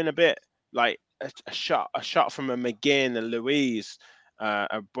going a bit, like a shot from a McGinn, a Louise,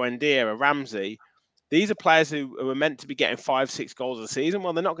 a Buendia, a Ramsey. These are players who are meant to be getting 5-6 goals a season.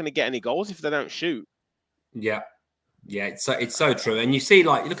 Well, they're not going to get any goals if they don't shoot. Yeah, it's so true. And you see,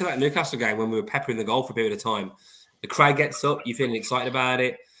 like, you look at that Newcastle game when we were peppering the goal for a period of time. The crowd gets up, you're feeling excited about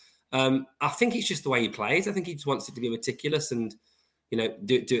it. I think it's just the way he plays. I think he just wants it to be meticulous and do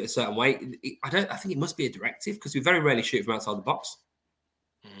it a certain way. I think it must be a directive because we very rarely shoot from outside the box.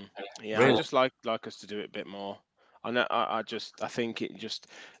 Yeah, really? I just like us to do it a bit more. I know. I think it just,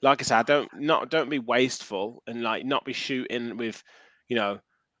 like I said, don't be wasteful and like not be shooting with,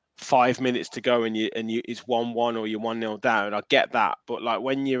 5 minutes to go and it's 1-1 or you're 1-0 down. I get that, but like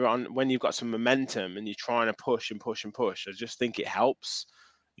when you've got some momentum and you're trying to push and push and push, I just think it helps.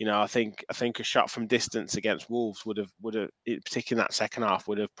 I think a shot from distance against Wolves would have, particularly in that second half,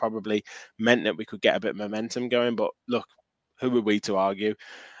 would have probably meant that we could get a bit of momentum going. But look, who are we to argue?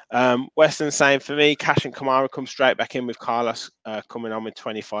 Weston saying, for me, Cash and Kamara come straight back in with Carlos coming on with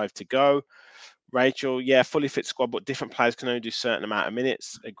 25 to go. Rachel, fully fit squad, but different players can only do a certain amount of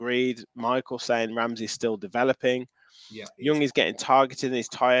minutes. Agreed. Michael saying Ramsey's still developing. Yeah, Young is getting targeted and he's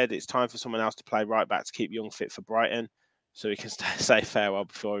tired. It's time for someone else to play right back to keep Young fit for Brighton so he can say farewell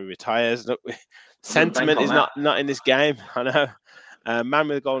before he retires. Look, sentiment is not in this game, I know. Man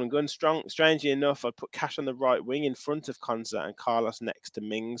with a golden gun. Strangely enough, I'd put Cash on the right wing in front of Konsa and Carlos next to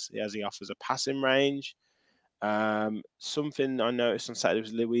Mings as he offers a passing range. Something I noticed on Saturday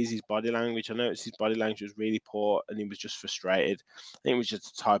was Luiz's body language. I noticed his body language was really poor and he was just frustrated. I think it was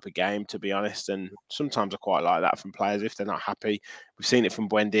just a type of game, to be honest. And sometimes I quite like that from players if they're not happy. We've seen it from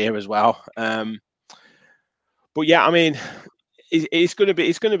Buendia as well. But yeah, I mean, it's going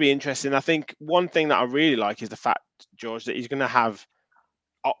to be interesting. I think one thing that I really like is the fact, George, that he's going to have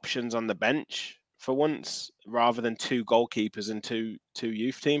options on the bench for once, rather than two goalkeepers and two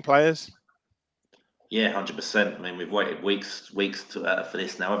youth team players. Yeah, 100%. I mean, we've waited weeks to, for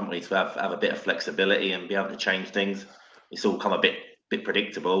this now, haven't we? To have a bit of flexibility and be able to change things. It's all come a bit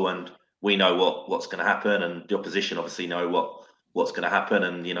predictable, and we know what's going to happen, and the opposition obviously know what's going to happen,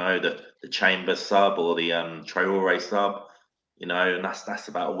 and the Chambers sub or the Traore sub, and that's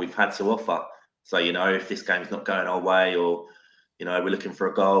about all we've had to offer. So if this game's not going our way, or we're looking for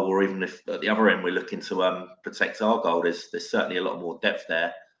a goal, or even if at the other end we're looking to protect our goal, there's certainly a lot more depth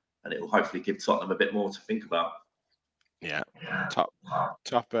there, and it will hopefully give Tottenham a bit more to think about. Yeah, top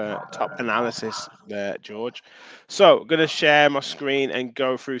analysis there, George. So, I'm gonna share my screen and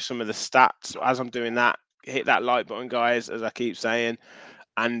go through some of the stats. As I'm doing that, hit that like button, guys, as I keep saying,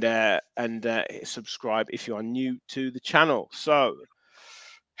 and subscribe if you are new to the channel. So,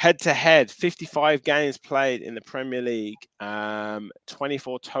 head to head, 55 games played in the Premier League,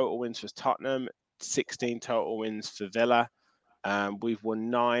 24 total wins for Tottenham, 16 total wins for Villa. We've won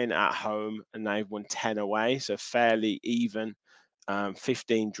 9 at home and they've won 10 away, so fairly even.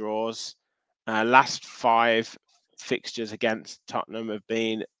 15 draws. Last 5 fixtures against Tottenham have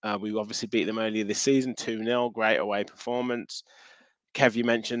been, we obviously beat them earlier this season, 2-0, great away performance. Kev, you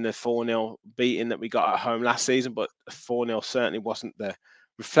mentioned the 4-0 beating that we got at home last season, but 4-0 certainly wasn't the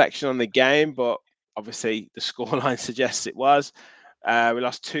reflection on the game, but obviously the scoreline suggests it was. We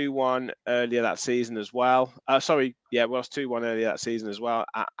lost 2-1 earlier that season as well. We lost 2-1 earlier that season as well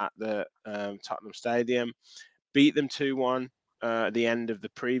at the Tottenham Stadium. Beat them 2-1 at the end of the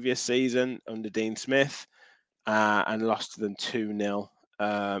previous season under Dean Smith, and lost to them 2-0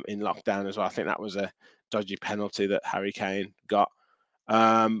 in lockdown as well. I think that was a dodgy penalty that Harry Kane got.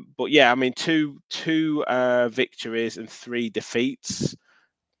 But yeah, I mean, two victories and 3 defeats.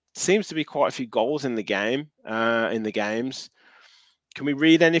 Seems to be quite a few goals in the game, in the games. Can we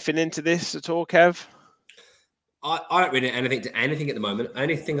read anything into this at all, Kev? I don't read anything to anything at the moment.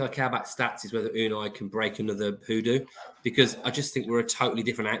 Only thing I care about stats is whether Unai can break another hoodoo, because I just think we're a totally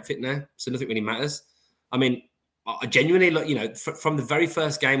different outfit now. So nothing really matters. I mean, I genuinely look, from the very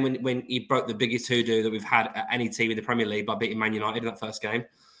first game when he broke the biggest hoodoo that we've had at any team in the Premier League by beating Man United in that first game,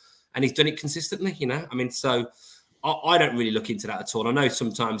 and he's done it consistently. I mean, so I don't really look into that at all. I know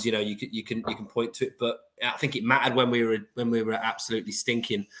sometimes you can point to it, but I think it mattered when we were absolutely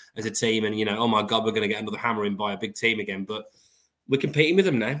stinking as a team, and oh my God, we're going to get another hammering by a big team again. But we're competing with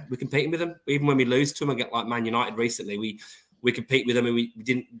them now. We're competing with them, even when we lose to them. Again, like Man United recently, we compete with them, and we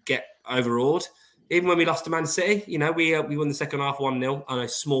didn't get overawed. Even when we lost to Man City, we won the second half 1-0. I know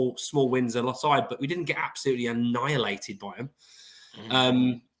small wins are aside, but we didn't get absolutely annihilated by them.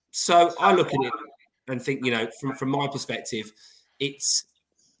 Mm-hmm. So I look at it and think, from my perspective, it's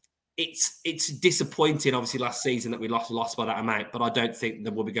disappointing, obviously, last season that we lost by that amount, but I don't think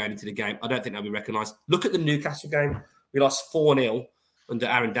that we'll be going into the game. I don't think they'll be recognised. Look at the Newcastle game. We lost 4-0 under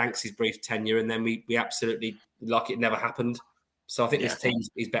Aaron Danks' brief tenure, and then we absolutely, like it never happened. So I think this team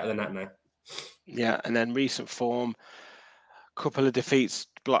is better than that now. Yeah, and then recent form, couple of defeats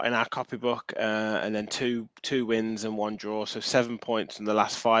blotting our copybook, and then two wins and 1 draw. So 7 points in the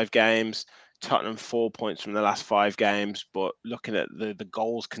last 5 games. Tottenham 4 points from the last 5 games. But looking at the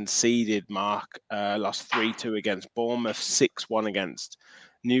goals conceded, Mark, lost 3-2 against Bournemouth, 6-1 against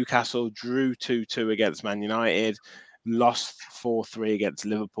Newcastle, drew 2-2 against Man United, lost 4-3 against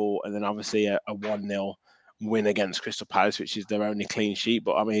Liverpool, and then obviously a 1-0 win against Crystal Palace, which is their only clean sheet.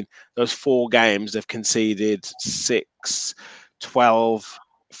 But I mean, those 4 games, they've conceded 6, 12,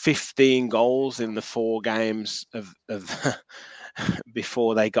 15 goals in the 4 games of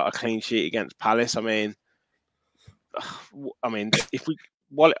before they got a clean sheet against Palace. I mean, if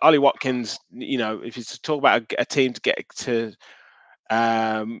Ollie Watkins, if you talk about a team to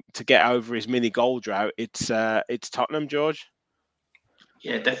get over his mini goal drought, it's Tottenham, George.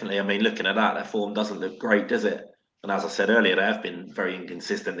 Yeah, definitely. I mean, looking at that, their form doesn't look great, does it? And as I said earlier, they have been very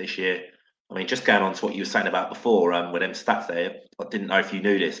inconsistent this year. I mean, just going on to what you were saying about before, with them stats there, I didn't know if you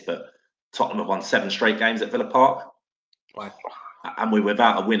knew this, but Tottenham have won 7 straight games at Villa Park. Right. And we're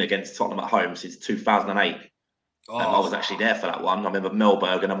without a win against Tottenham at home since 2008. Oh. I was actually there for that one. I remember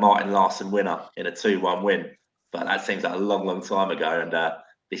Melberg and a Martin Larsson winner in a 2-1 win. But that seems like a long, long time ago. And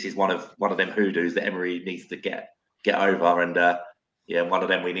this is one of them hoodoos that Emery needs to get over. And one of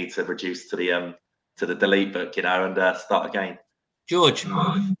them we need to reduce to the delete book, and start again. George,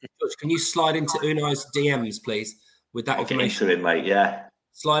 can you slide into Unai's DMs, please, with that information? Get into it, mate. Yeah.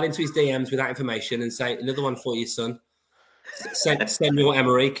 Slide into his DMs with that information and say, another one for you, son. Senor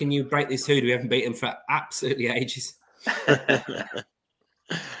Emery, can you break this hoodoo? We haven't beaten for absolutely ages.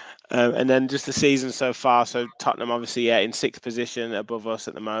 And then just the season so far. So Tottenham obviously in 6th position above us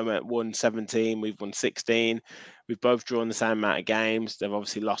at the moment. Won 17, we've won 16. We've both drawn the same amount of games. They've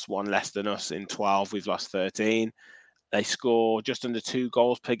obviously lost one less than us in 12. We've lost 13. They score just under 2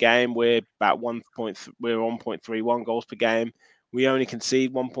 goals per game. We're about 1.31 goals per game. We only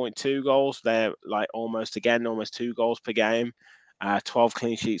concede 1.2 goals. They're like almost 2 goals per game. 12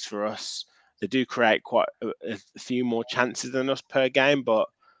 clean sheets for us. They do create quite a few more chances than us per game, but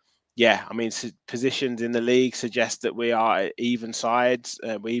yeah, I mean, positions in the league suggest that we are even sides,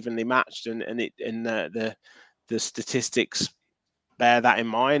 we're evenly matched, and the statistics bear that in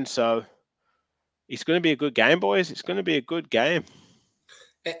mind. So it's going to be a good game, boys. It's going to be a good game.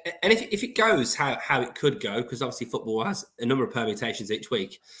 And if it goes how it could go, because obviously football has a number of permutations each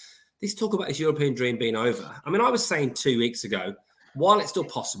week, this talk about this European dream being over. I mean, I was saying 2 weeks ago, while it's still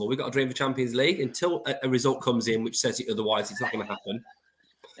possible, we've got a dream for Champions League until a result comes in which says it otherwise, it's not going to happen.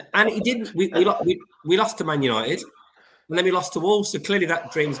 And it didn't. We lost to Man United, and then we lost to Wolves. So clearly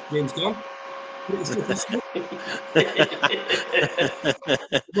that dream's gone. It's still possible.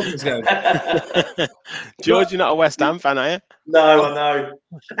 George, you're not a West Ham fan, are you? No, I know.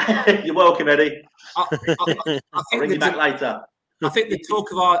 You're welcome, Eddie. I I'll ring you back later. I think the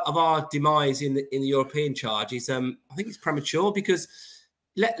talk of our demise in the European charge is I think it's premature, because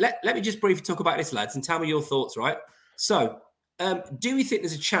let me just briefly talk about this, lads, and tell me your thoughts, right? So, do we think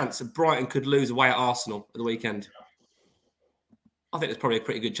there's a chance that Brighton could lose away at Arsenal at the weekend? I think there's probably a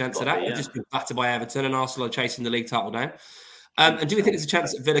pretty good chance of that. They've just been battered by Everton, and Arsenal are chasing the league title down. And do we think there's a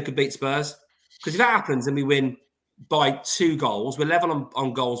chance that Villa could beat Spurs? Because if that happens and we win by 2 goals, we're level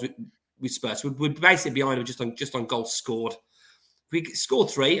on goals with Spurs. We'd basically be behind them just on goals scored. If we score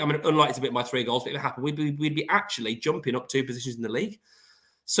 3, I mean, unlikely to beat by 3 goals, but if it happened, we'd be actually jumping up 2 positions in the league.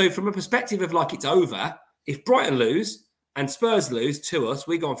 So from a perspective of like it's over, if Brighton lose and Spurs lose to us,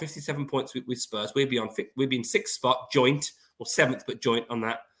 we go on 57 points with Spurs. We'd be in 6th spot, joint, or 7th, but joint on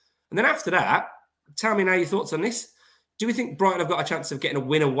that. And then after that, tell me now your thoughts on this. Do we think Brighton have got a chance of getting a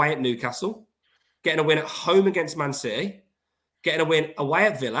win away at Newcastle, getting a win at home against Man City, getting a win away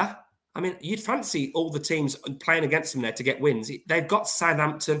at Villa? I mean, you'd fancy all the teams playing against them there to get wins. They've got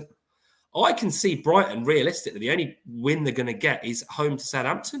Southampton. I can see Brighton, realistically, the only win they're going to get is home to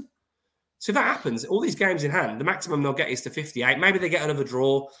Southampton. So if that happens, all these games in hand, the maximum they'll get is to 58. Maybe they get another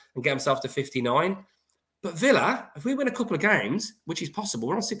draw and get themselves to 59. But Villa, if we win a couple of games, which is possible,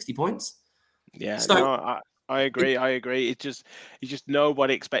 we're on 60 points. Yeah, so, no, I agree. It's just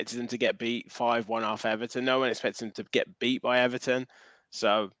nobody expected them to get beat 5-1 off Everton. No one expected them to get beat by Everton.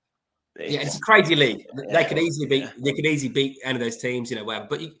 So it's a crazy league. Yeah. They could easily beat any of those teams, whatever.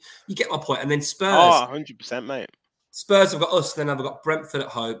 But you get my point. And then Spurs. Oh, 100%, mate. Spurs have got us, then they've got Brentford at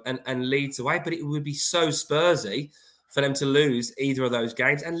home and Leeds away. But it would be so Spursy for them to lose either of those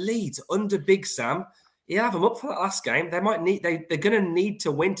games. And Leeds under Big Sam, he'll have them up for that last game. They're going to need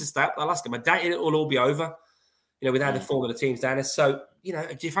to win to stay up that last game. I doubt it will all be over, with how the form of the teams down there. So,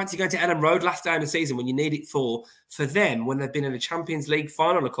 do you fancy going to Ellen Road last day of the season when you need it for them, when they've been in a Champions League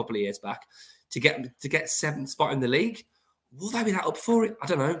final a couple of years back, to get 7th spot in the league? Will they be that up for it? I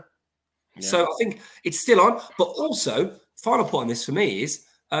don't know. Yeah. So I think it's still on. But also, final point on this for me is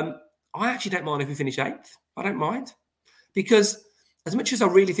I actually don't mind if we finish 8th. I don't mind. Because as much as I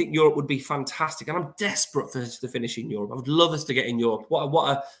really think Europe would be fantastic, and I'm desperate for us to finish in Europe, I would love us to get in Europe. What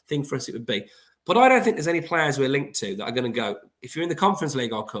a thing for us it would be. But I don't think there's any players we're linked to that are going to go, if you're in the Conference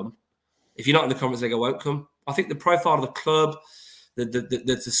League, I'll come. If you're not in the Conference League, I won't come. I think the profile of the club, the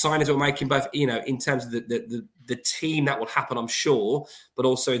signings we're making, both in terms of the team that will happen, I'm sure, but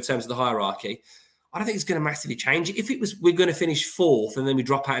also in terms of the hierarchy, I don't think it's going to massively change. If it was we're going to finish 4th and then we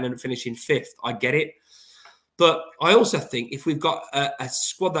drop out and end up finishing 5th, I get it. But I also think if we've got a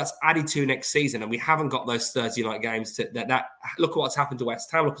squad that's added to next season and we haven't got those Thursday night games, that look at what's happened to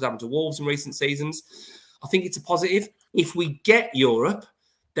West Ham, look what's happened to Wolves in recent seasons. I think it's a positive. If we get Europe,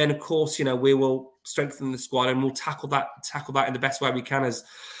 then of course we will strengthen the squad and we'll tackle that in the best way we can as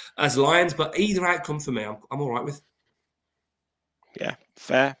Lions. But either outcome for me, I'm all right with. Yeah,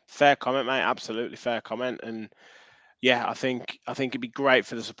 fair comment, mate. Absolutely fair comment. And yeah, I think it'd be great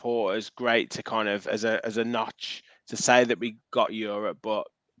for the supporters, great to kind of as a notch to say that we got Europe, but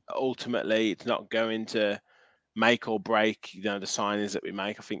ultimately it's not going to make or break, the signings that we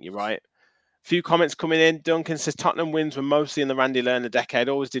make. I think you're right. A few comments coming in. Duncan says Tottenham wins were mostly in the Randy Lerner decade,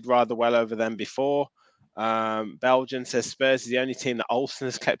 always did rather well over them before. Belgian says Spurs is the only team that Olsen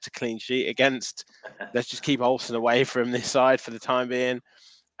has kept a clean sheet against. Let's just keep Olsen away from this side for the time being.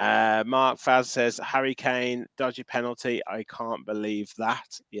 Mark Faz says, Harry Kane, dodgy penalty. I can't believe that.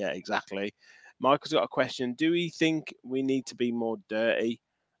 Yeah, exactly. Michael's got a question. Do we think we need to be more dirty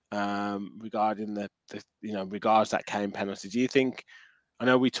regarding the regards that Kane penalty? Do you think, I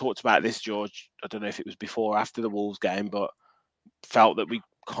know we talked about this, George, I don't know if it was before or after the Wolves game, but felt that we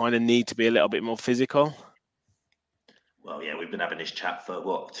kind of need to be a little bit more physical? Well, yeah, we've been having this chat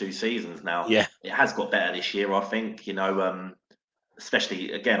for 2 seasons now. Yeah. It has got better this year, I think.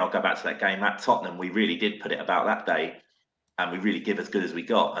 Especially again, I'll go back to that game at Tottenham. We really did put it about that day, and we really give as good as we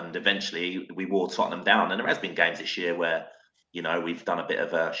got. And eventually, we wore Tottenham down. And there has been games this year where we've done a bit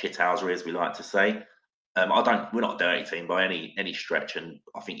of a shithousery, as we like to say. We're not a dirty team by any stretch, and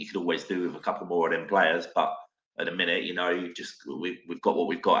I think you could always do with a couple more of them players. But at the minute, we've got what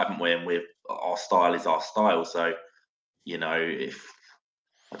we've got, haven't we? And our style is our style. So if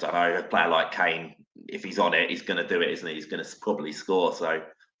I don't know, a player like Kane, if he's on it, he's going to do it, isn't he? He's going to probably score. So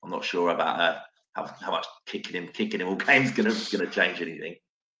I'm not sure about how much kicking him all game's going to change anything.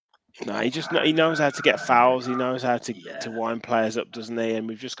 No, he knows how to get fouls. He knows how to wind players up, doesn't he? And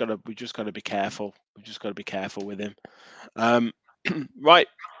we've just got to be careful. We've just got to be careful with him. Right.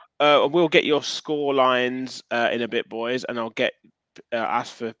 We'll get your score lines in a bit, boys, and I'll get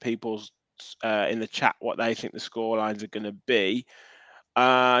ask for people's in the chat what they think the score lines are going to be.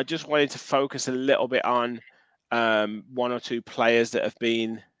 Just wanted to focus a little bit on one or two players that have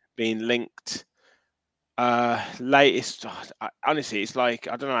been linked. Latest, honestly, it's like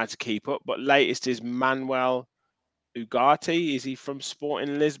I don't know how to keep up, but latest is Manuel Ugarte. Is he from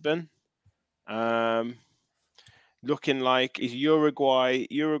Sporting Lisbon? Looking like he's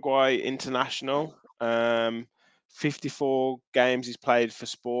Uruguay international. 54 games he's played for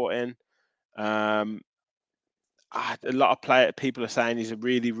Sporting. A lot of people are saying he's a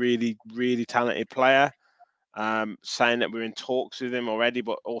really, really, really talented player. Saying that we're in talks with him already,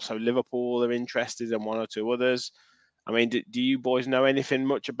 but also Liverpool are interested and one or two others. I mean, do you boys know anything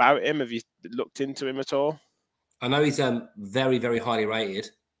much about him? Have you looked into him at all? I know he's very, very highly rated.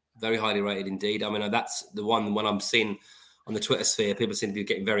 Very highly rated indeed. I mean, that's the one when I'm seeing on the Twitter sphere, people seem to be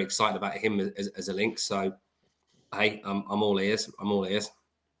getting very excited about him as a link. So, hey, I'm all ears. I'm all ears.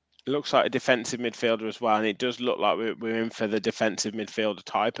 It looks like a defensive midfielder as well, and it does look like we're in for the defensive midfielder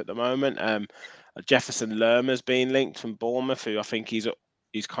type at the moment. Jefferson Lerma's been linked from Bournemouth, who I think his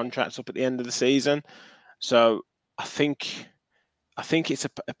contract's up at the end of the season. So I think it's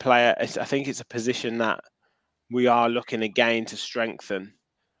a player. I think it's a position that we are looking again to strengthen,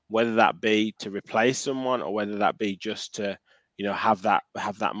 whether that be to replace someone or whether that be just to have that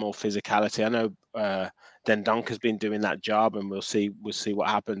more physicality. I know Dendonker's been doing that job, and we'll see what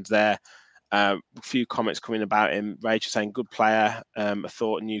happens there. A few comments coming about him. Rachel saying good player. I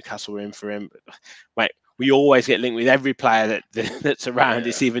thought Newcastle were in for him. Wait, we always get linked with every player that's around. Yeah.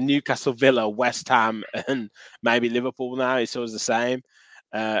 It's either Newcastle, Villa, West Ham, and maybe Liverpool now. It's always the same.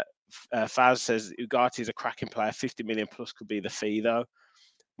 Faz says Ugarte is a cracking player. 50 million plus could be the fee though.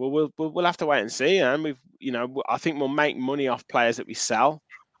 Well, we'll have to wait and see. And I think we'll make money off players that we sell.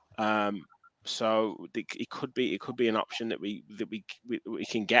 So it could be an option that we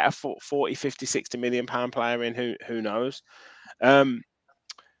can get a 40, 50, 60 million pound player in. Who knows?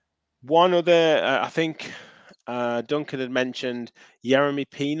 One other, I think Duncan had mentioned Yeremy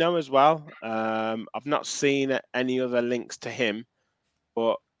Pino as well. I've not seen any other links to him,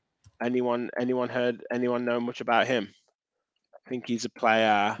 but anyone know much about him? I think he's a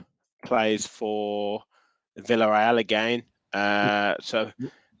player, plays for Villarreal again. So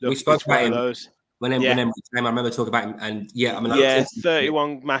look, we spoke about him those. When he came, I remember talking about him, and yeah, I mean,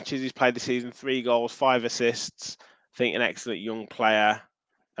 31 matches he's played this season, 3 goals, 5 assists. I think an excellent young player.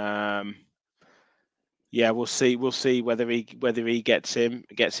 We'll see whether he gets him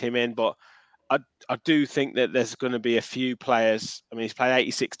in, but I do think that there's going to be a few players. I mean, he's played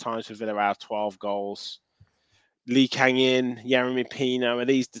 86 times for Villarreal, 12 goals. Lee Kang-in, Yeremy Pino, are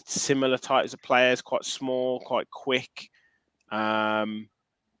these the similar types of players? Quite small, quite quick,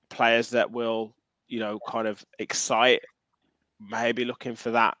 players that will, kind of excite. Maybe looking for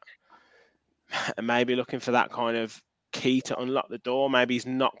that kind of key to unlock the door. Maybe he's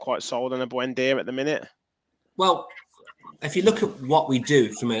not quite sold on a Buendia at the minute. Well, if you look at what we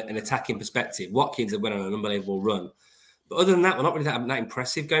do from an attacking perspective, Watkins have went on an unbelievable run. But other than that, we're not really that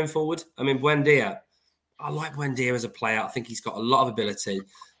impressive going forward. I mean, Buendia, I like Buendia as a player. I think he's got a lot of ability.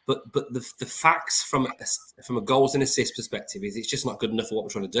 But the facts from a goals and assists perspective is it's just not good enough for what we're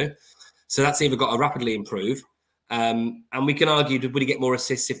trying to do. So that's either got to rapidly improve. And we can argue, would he get more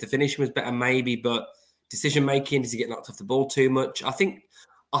assists if the finishing was better? Maybe. But decision-making, does he get knocked off the ball too much? I think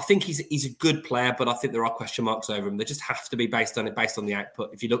I think he's a good player, but I think there are question marks over him. They just have to be based on the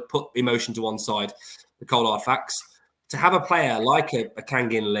output. If you put emotion to one side, the cold hard facts. To have a player like a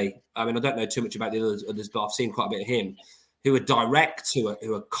Kangin Lee, I mean, I don't know too much about the others, but I've seen quite a bit of him, who are direct, who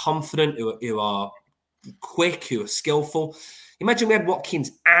are confident, who are quick, who are skillful. Imagine we had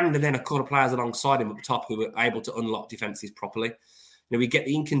Watkins and then a couple of players alongside him at the top who were able to unlock defences properly. You know, we get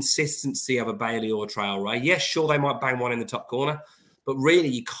the inconsistency of a Bailey or a Traoré. Yes, sure, they might bang one in the top corner, but really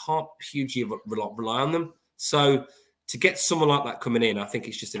you can't hugely rely on them. So to get someone like that coming in, I think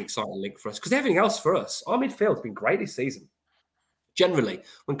it's just an exciting link for us. Because everything else for us, our midfield's been great this season. Generally,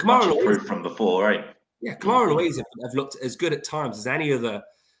 when Kamara much improved from before, right? Yeah, Kamara and Louise have looked as good at times as any other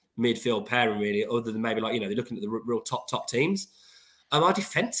midfield pairing, really, other than maybe like, they're looking at the real top teams. Our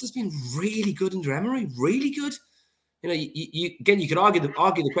defence has been really good under Emery, really good. You could argue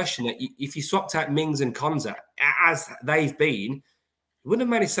the question that if you swapped out Mings and Konza as they've been, you wouldn't have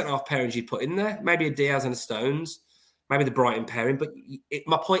many centre-half pairings you'd put in there. Maybe a Diaz and a Stones, maybe the Brighton pairing. But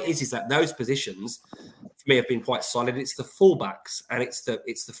my point is that those positions for me have been quite solid. It's the fullbacks and it's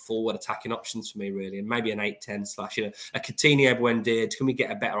the forward attacking options for me, really, and maybe an 8-10 slash a Coutinho, Buendia. Can we get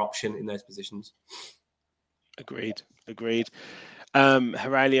a better option in those positions? Agreed.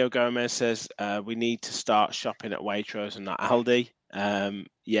 Aurelio Gomez says we need to start shopping at Waitrose and not Aldi.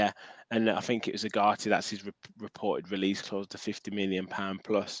 Yeah, and I think it was Agati. That's his reported release clause, the £50 million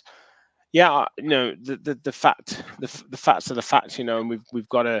plus. Yeah, the facts are the facts. And you've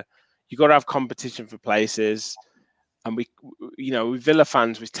got to have competition for places, and we Villa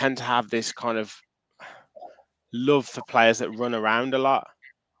fans, we tend to have this kind of love for players that run around a lot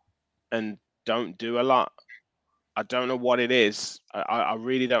and don't do a lot. I don't know what it is. I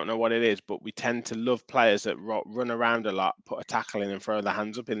really don't know what it is, but we tend to love players that run around a lot, put a tackle in and throw their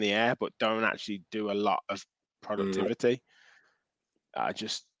hands up in the air, but don't actually do a lot of productivity.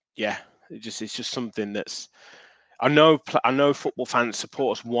 It's just something that's. I know football fans,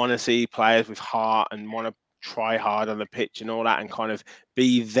 supporters want to see players with heart and want to try hard on the pitch and all that, and kind of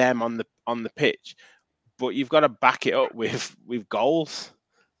be them on the pitch, but you've got to back it up with goals,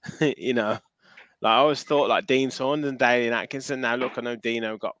 Like I always thought, like Dean Saunders and Dalian Atkinson. Now look, I know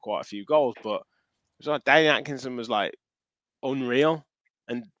Dino got quite a few goals, but it was like Dalian Atkinson was like unreal,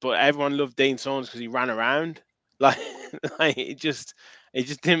 but everyone loved Dean Saunders because he ran around. Like it just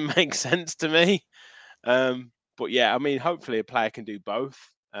didn't make sense to me. But yeah, I mean, hopefully a player can do both.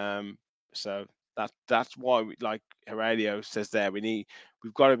 So that's why, like Aurelio says there, we've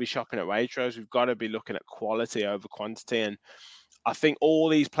got to be shopping at Waitrose. We've got to be looking at quality over quantity, and I think all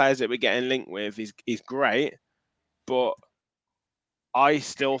these players that we're getting linked with is great, but I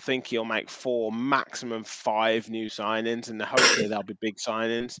still think he'll make 4, maximum 5 new signings, and hopefully they'll be big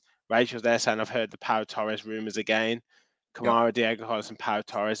signings. Rachel's there saying, I've heard the Pau Torres rumours again. Kamara, Diego Hollis and Pau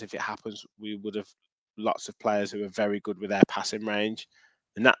Torres, if it happens, we would have lots of players who are very good with their passing range.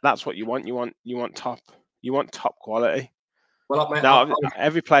 And that's what you want. You want top quality. Well,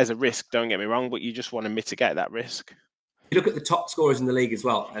 every player's a risk, don't get me wrong, but you just want to mitigate that risk. You look at the top scorers in the league as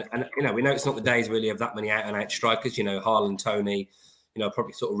well, and we know it's not the days really of that many out-and-out strikers. Haaland, Tony,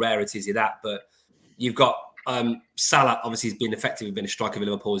 probably sort of rarities of that. But you've got Salah, obviously, he's been effective. He's been a striker for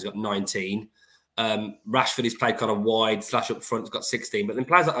Liverpool. He's got 19. Rashford, he's played kind of wide / up front. He's got 16. But then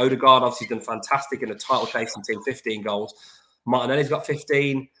players like Odegaard, obviously, he's done fantastic in a title-chasing team, 15 goals. Martinelli's got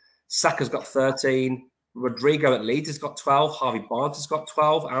 15. Saka's got 13. Rodrigo at Leeds has got 12. Harvey Barnes has got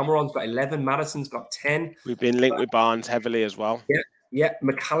 12. Almiron's got 11. Madison's got 10. We've been linked with Barnes heavily as well. Yeah.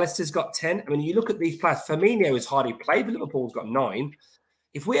 McAllister's got 10. I mean, you look at these players. Firmino has hardly played, but Liverpool's got 9.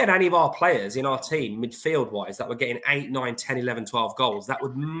 If we had any of our players in our team, midfield-wise, that were getting 8, 9, 10, 11, 12 goals, that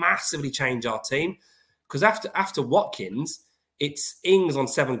would massively change our team. Because after Watkins, it's Ings on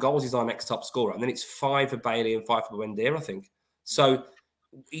 7 goals. He's our next top scorer. And then it's 5 for Bailey and 5 for Buendia, I think. So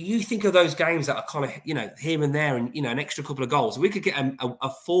you think of those games that are kind of, here and there and, an extra couple of goals. We could get a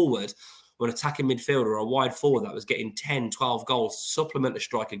forward or an attacking midfielder or a wide forward that was getting 10, 12 goals, supplement a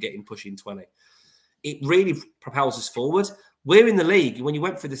striker getting pushing 20. It really propels us forward. We're in the league. When you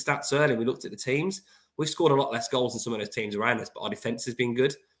went through the stats earlier, we looked at the teams. We've scored a lot less goals than some of those teams around us, but our defence has been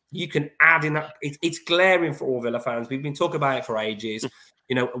good. You can add in that. It's glaring for all Villa fans. We've been talking about it for ages.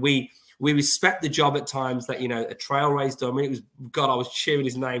 We respect the job at times that, a Traoré's done. I mean, I was cheering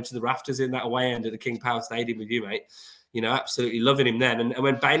his name to the rafters in that away end at the King Power Stadium with you, mate. Absolutely loving him then. And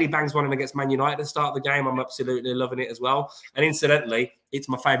when Bailey bangs one in against Man United at the start of the game, I'm absolutely loving it as well. And incidentally, it's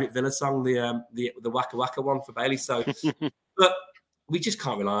my favourite Villa song, the Waka Waka one for Bailey. So, but we just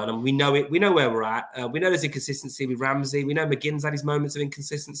can't rely on him. We know it. We know where we're at. We know there's inconsistency with Ramsey. We know McGinn's had his moments of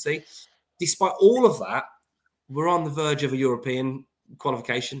inconsistency. Despite all of that, we're on the verge of a European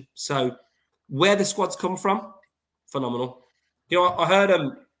qualification. So where the squad's come from, phenomenal. You know, I heard I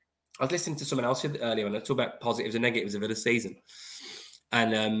was listening to someone else earlier and they talk about positives and negatives of the season,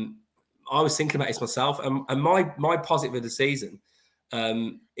 and I was thinking about this myself. And my positive of the season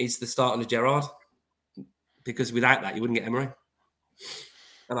is the start of Gerrard, because without that you wouldn't get Emery.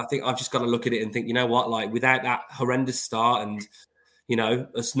 And I think I've just got to look at it and think, you know what, like without that horrendous start and, you know,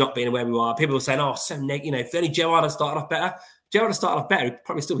 us not being where we are, people were saying, oh, so negative. You know, if only Gerrard had started off better, he'd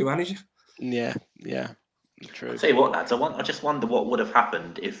probably still be manager. Yeah, true. I'll tell you what, lads, I just wonder what would have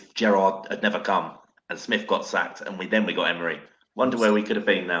happened if Gerrard had never come and Smith got sacked and we got Emery. Wonder where we could have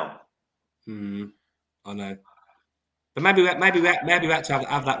been now. I know. But maybe we had to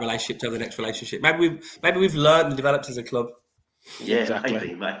have that relationship to have the next relationship. Maybe we've learned and developed as a club. Yeah,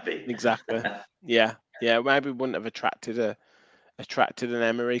 exactly. maybe. Exactly. Yeah. Maybe we wouldn't have attracted an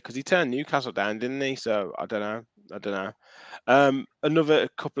Emery, because he turned Newcastle down, didn't he? So I don't know. Another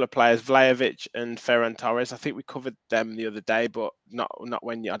couple of players, Vlahovic and Ferran Torres. I think we covered them the other day, but not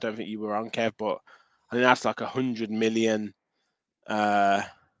when I don't think you were on, Kev. But I think that's like 100 million.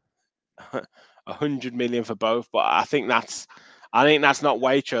 100 million for both, but I think that's not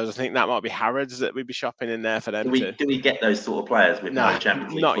Waitrose. I think that might be Harrods that we'd be shopping in there for them too. Do we get those sort of players with no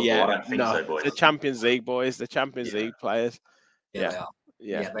Champions League not football? yet. I don't think so, boys. The Champions League boys, the Champions League players. Yeah, they are.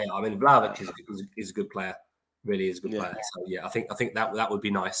 Yeah, they are. I mean, Vlahovic is a good player. Really is a good player. So yeah, I think that would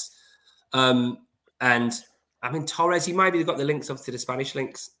be nice. And I mean, Torres, he maybe got the links up to the Spanish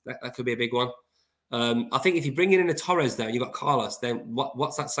links. That could be a big one. I think if you bring in a Torres, though, you've got Carlos. Then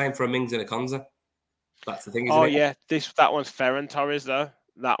what's that saying for a Mings and a Konza? That's the thing, isn't it? Oh yeah, that one's Ferran Torres though.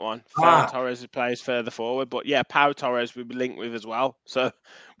 That one, Ferran Torres plays further forward, but yeah, Pau Torres we'll be linked with as well. So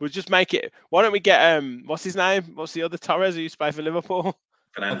we'll just make it. Why don't we get what's his name? What's the other Torres who used to play for Liverpool?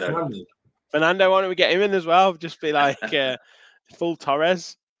 Fernando. Why don't we get him in as well? Just be like full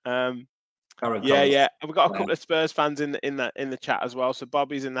Torres. Yeah. We've got a couple of Spurs fans in the chat as well. So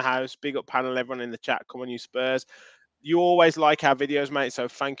Bobby's in the house. Big up panel, everyone in the chat. Come on, you Spurs. You always like our videos, mate. So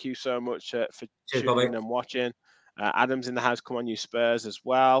thank you so much for tuning in and watching. Adam's in the house. Come on, you Spurs as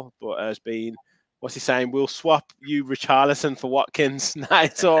well. But has been, what's he saying? We'll swap you Richarlison for Watkins. No,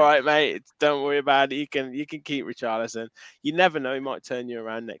 it's all right, mate. Don't worry about it. You can keep Richarlison. You never know. He might turn you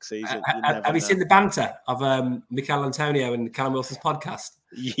around next season. Have you seen the banter of Mikel Antonio and Callum Wilson's podcast?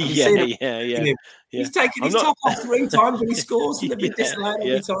 Yeah. He's taken his top off 3 times when he scores, and they've been disallowed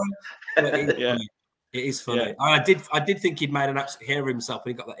every time. It is funny. Yeah. I did think he'd made an absolute hero of himself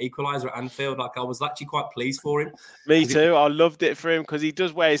when he got that equaliser at Anfield. Like, I was actually quite pleased for him. Me too. I loved it for him because he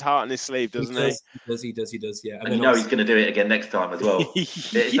does wear his heart on his sleeve, doesn't he? He does. Yeah. And you know he's going to do it again next time as well.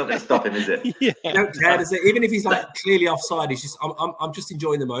 It's not going to stop him, is it? Yeah. You don't care, does it? Even if he's like clearly offside, he's just I'm just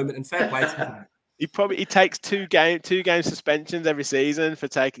enjoying the moment, and fair play to him. He takes two game suspensions every season for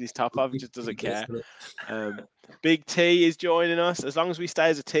taking his top off. He just doesn't care. Big T is joining us. As long as we stay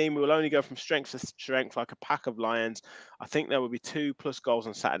as a team, we will only go from strength to strength like a pack of lions. I think there will be 2+ goals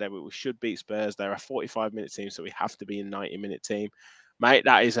on Saturday, but we should beat Spurs. They're a 45-minute team, so we have to be a 90-minute team, mate.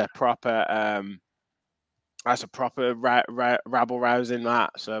 That is a proper rabble rousing, that.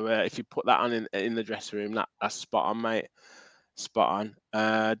 So if you put that on in the dressing room, that's spot on, mate. Spot on.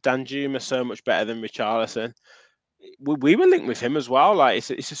 Danjuma so much better than Richarlison. We were linked with him as well. Like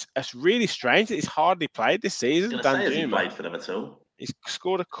it's really strange that he's hardly played this season. Danjuma, has he played for them at all? He's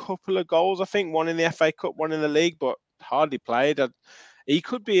scored a couple of goals, I think, one in the FA Cup, one in the league, but hardly played. He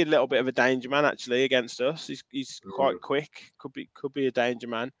could be a little bit of a danger man actually against us. He's quite quick. Could be a danger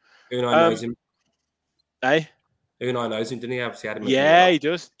man. Unai knows him. Eh? Unai knows him, didn't he? Obviously had him. Yeah, he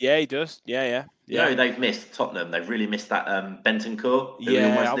does. Yeah, he does. Yeah. You know, they've missed Tottenham. They've really missed that Bentancur.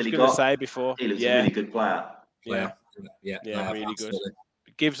 Yeah, I was going to say before. He looks a really good player. Yeah, really good.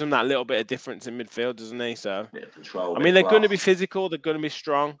 It gives them that little bit of difference in midfield, doesn't he? So, bit of control, I mean, they're going to be physical. They're going to be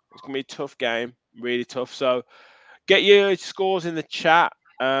strong. It's going to be a tough game, really tough. So, get your scores in the chat.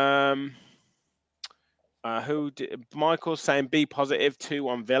 Michael's saying be positive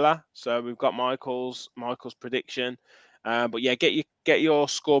 2-1 Villa. So we've got Michael's prediction. But yeah, get your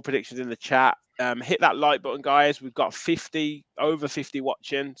score predictions in the chat. Hit that like button, guys. We've got over 50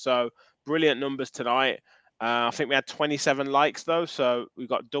 watching. So brilliant numbers tonight. I think we had 27 likes though, so we've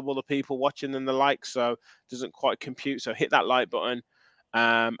got double the people watching than the likes, so it doesn't quite compute. So hit that like button,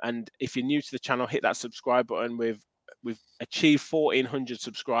 and if you're new to the channel, hit that subscribe button. We've achieved 1,400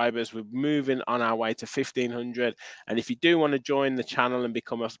 subscribers. We're moving on our way to 1,500. And if you do want to join the channel and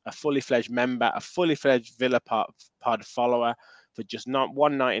become a fully fledged member, a fully fledged Villa pod follower for just not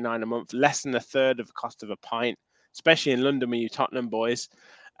 $1.99 a month, less than a third of the cost of a pint, especially in London with you Tottenham boys.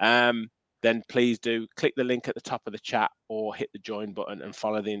 then please do click the link at the top of the chat or hit the join button and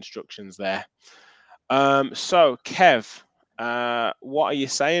follow the instructions there. So, Kev, what are you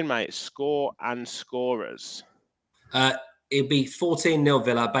saying, mate? Score and scorers. It'll be 14-0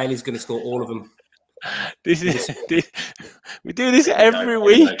 Villa. Bailey's going to score all of them. We do this every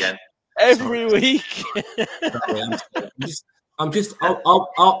week. Every week. I'll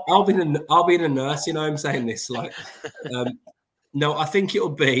be in a nurse. You know, I'm saying this. Like, no, I think it'll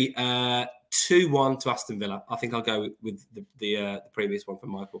be 2-1 to Aston Villa. I think I'll go with the previous one from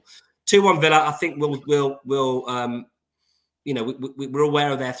Michael. 2-1 Villa. I think we'll you know, we're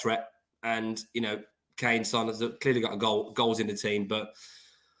aware of their threat, and you know, Kane, Son has clearly got goals in the team, but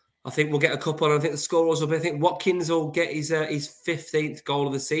I think we'll get a couple. And I think the scorers will be. I think Watkins will get his 15th goal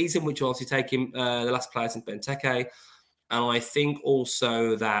of the season, which will obviously take him the last player since Benteke. And I think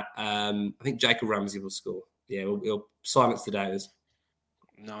also that I think Jacob Ramsey will score. Yeah, he'll silence the doubters.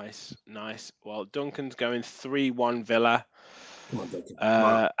 Nice. Well, Duncan's going 3-1 Villa. Come on, Duncan.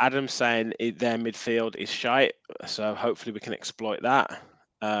 Adam's saying their midfield is shite, so hopefully we can exploit that.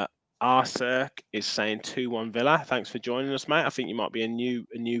 Arcirk is saying 2-1 Villa. Thanks for joining us, mate. I think you might be a new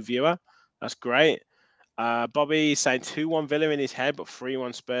viewer. That's great. Bobby is saying 2-1 Villa in his head, but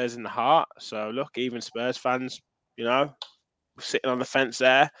 3-1 Spurs in the heart. So look, even Spurs fans, you know, sitting on the fence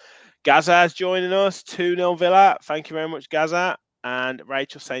there. Gazza's joining us, 2-0 Villa. Thank you very much, Gazza. And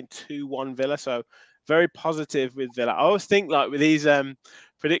Rachel saying 2-1 Villa. So very positive with Villa. I always think like with these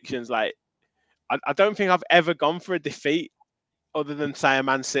predictions, like I don't think I've ever gone for a defeat other than say a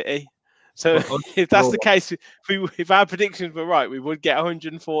Man City. So if that's the case, if our predictions were right, we would get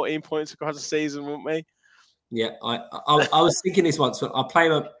 114 points across the season, wouldn't we? Yeah, I was thinking this once. I'm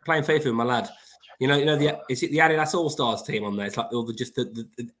playing FIFA with my lad. You know is it the Adidas All Stars team on there? It's like all it's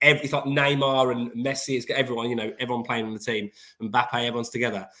like Neymar and Messi. It's got everyone, everyone playing on the team, and Mbappe, everyone's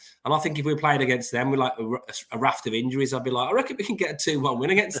together. And I think if we were playing against them with like a raft of injuries, I'd be like, I reckon we can get a 2-1 win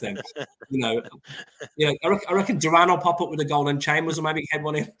against them. I reckon Duran will pop up with a goal and Chambers will maybe head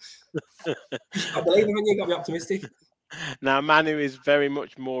one in. I believe in you. Got to be optimistic. Now Manu is very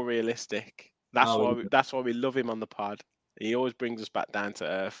much more realistic. That's why we love him on the pod. He always brings us back down to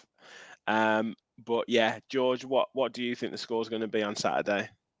earth. But yeah, George, what do you think the score's going to be on Saturday?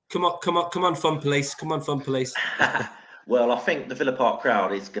 Come on, fun police. Come on, fun police. Well, I think the Villa Park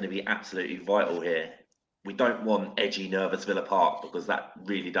crowd is going to be absolutely vital here. We don't want edgy, nervous Villa Park because that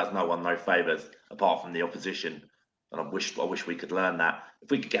really does no one no favours apart from the opposition. And I wish we could learn that.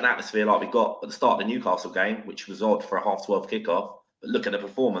 If we could get an atmosphere like we got at the start of the Newcastle game, which was odd for a 12:30 kickoff, but look at the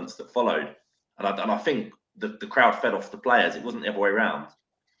performance that followed. And I think the crowd fed off the players. It wasn't the other way around.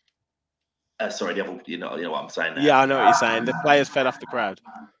 Sorry, the other, you know what I'm saying there. Yeah, I know what you're saying. The players fed off the crowd.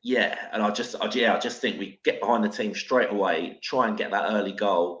 Yeah, and I just think we get behind the team straight away, try and get that early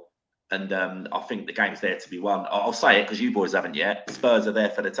goal, and I think the game's there to be won. I'll say it because you boys haven't yet. Spurs are there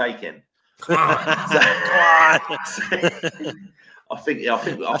for the taking. Come on. I think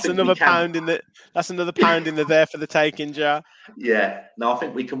that's another pound in the. That's another pound in the there for the taking jar. Yeah, no, I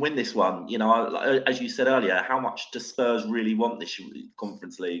think we can win this one. As you said earlier, how much does Spurs really want this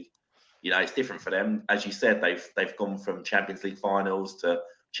Conference League? It's different for them. As you said, they've gone from Champions League finals to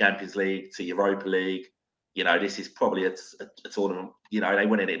Champions League to Europa League. This is probably a tournament. They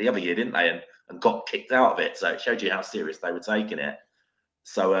went in it the other year, didn't they? And got kicked out of it. So it showed you how serious they were taking it.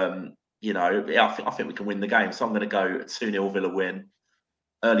 So, I think we can win the game. So I'm going to go 2-0 Villa win.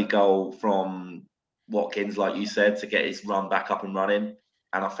 Early goal from Watkins, like you said, to get his run back up and running.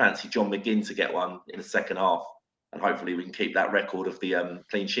 And I fancy John McGinn to get one in the second half. And hopefully we can keep that record of the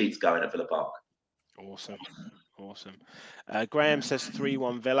clean sheets going at Villa Park. Awesome. Graham says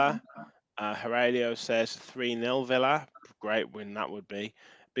 3-1 Villa. Aurelio says 3-0 Villa. Great win that would be.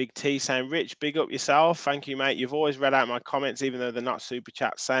 Big T saying, Rich, big up yourself. Thank you, mate. You've always read out my comments, even though they're not super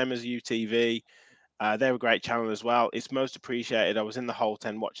chats. Same as UTV. They're a great channel as well. It's most appreciated. I was in the whole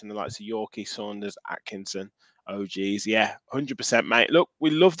 10 watching the likes of Yorkie, Saunders, Atkinson, OGs. Yeah, 100%, mate. Look,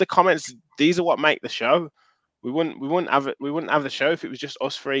 we love the comments. These are what make the show. We wouldn't have the show if it was just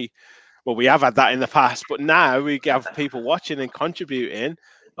us three. Well, we have had that in the past, but now we have people watching and contributing.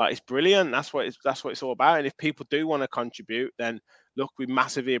 Like, it's brilliant. That's what it's all about. And if people do want to contribute, then look, we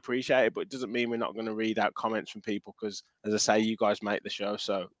massively appreciate it. But it doesn't mean we're not going to read out comments from people because, as I say, you guys make the show.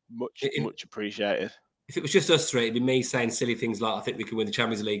 So much appreciated. If it was just us three, it'd be me saying silly things like, "I think we can win the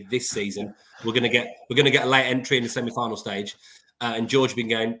Champions League this season. We're going to get a late entry in the semi-final stage." And George been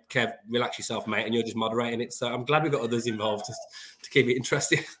going, Kev, relax yourself, mate, and you're just moderating it. So I'm glad we've got others involved to keep it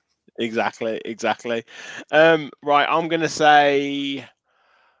interesting. Exactly. Right, I'm going to side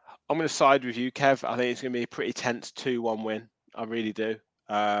with you, Kev. I think it's going to be a pretty tense 2-1 win. I really do.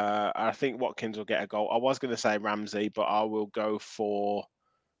 I think Watkins will get a goal. I was going to say Ramsey, but I will go for.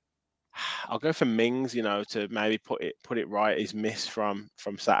 I'll go for Mings. To maybe put it right. His miss from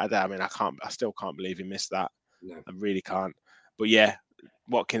Saturday. I mean, I still can't believe he missed that. No. I really can't. But yeah,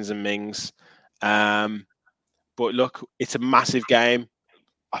 Watkins and Mings. But look, it's a massive game.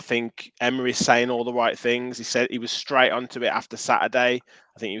 I think Emery's saying all the right things. He said he was straight onto it after Saturday.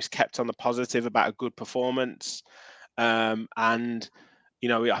 I think he was kept on the positive about a good performance. And,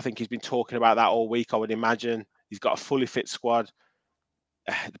 I think he's been talking about that all week, I would imagine. He's got a fully fit squad.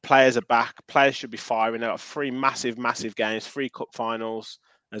 The players are back. Players should be firing out 3 massive, massive games, 3 cup finals,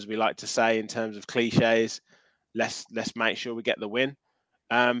 as we like to say in terms of cliches. Let's make sure we get the win.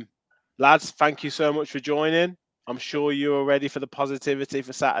 Lads, thank you so much for joining. I'm sure you are ready for the positivity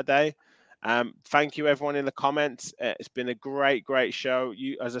for Saturday. Thank you, everyone in the comments. It's been a great, great show.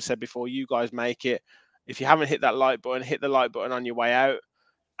 As I said before, you guys make it. If you haven't hit that like button, hit the like button on your way out.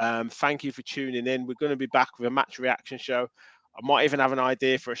 Thank you for tuning in. We're going to be back with a match reaction show. I might even have an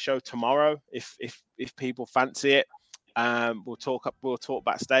idea for a show tomorrow if people fancy it. We'll talk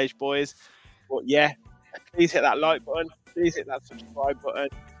backstage, boys. But yeah, please hit that like button. Please hit that subscribe button.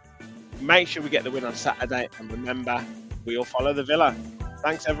 Make sure we get the win on Saturday, and remember, we all follow the Villa.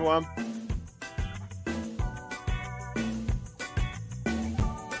 Thanks, everyone.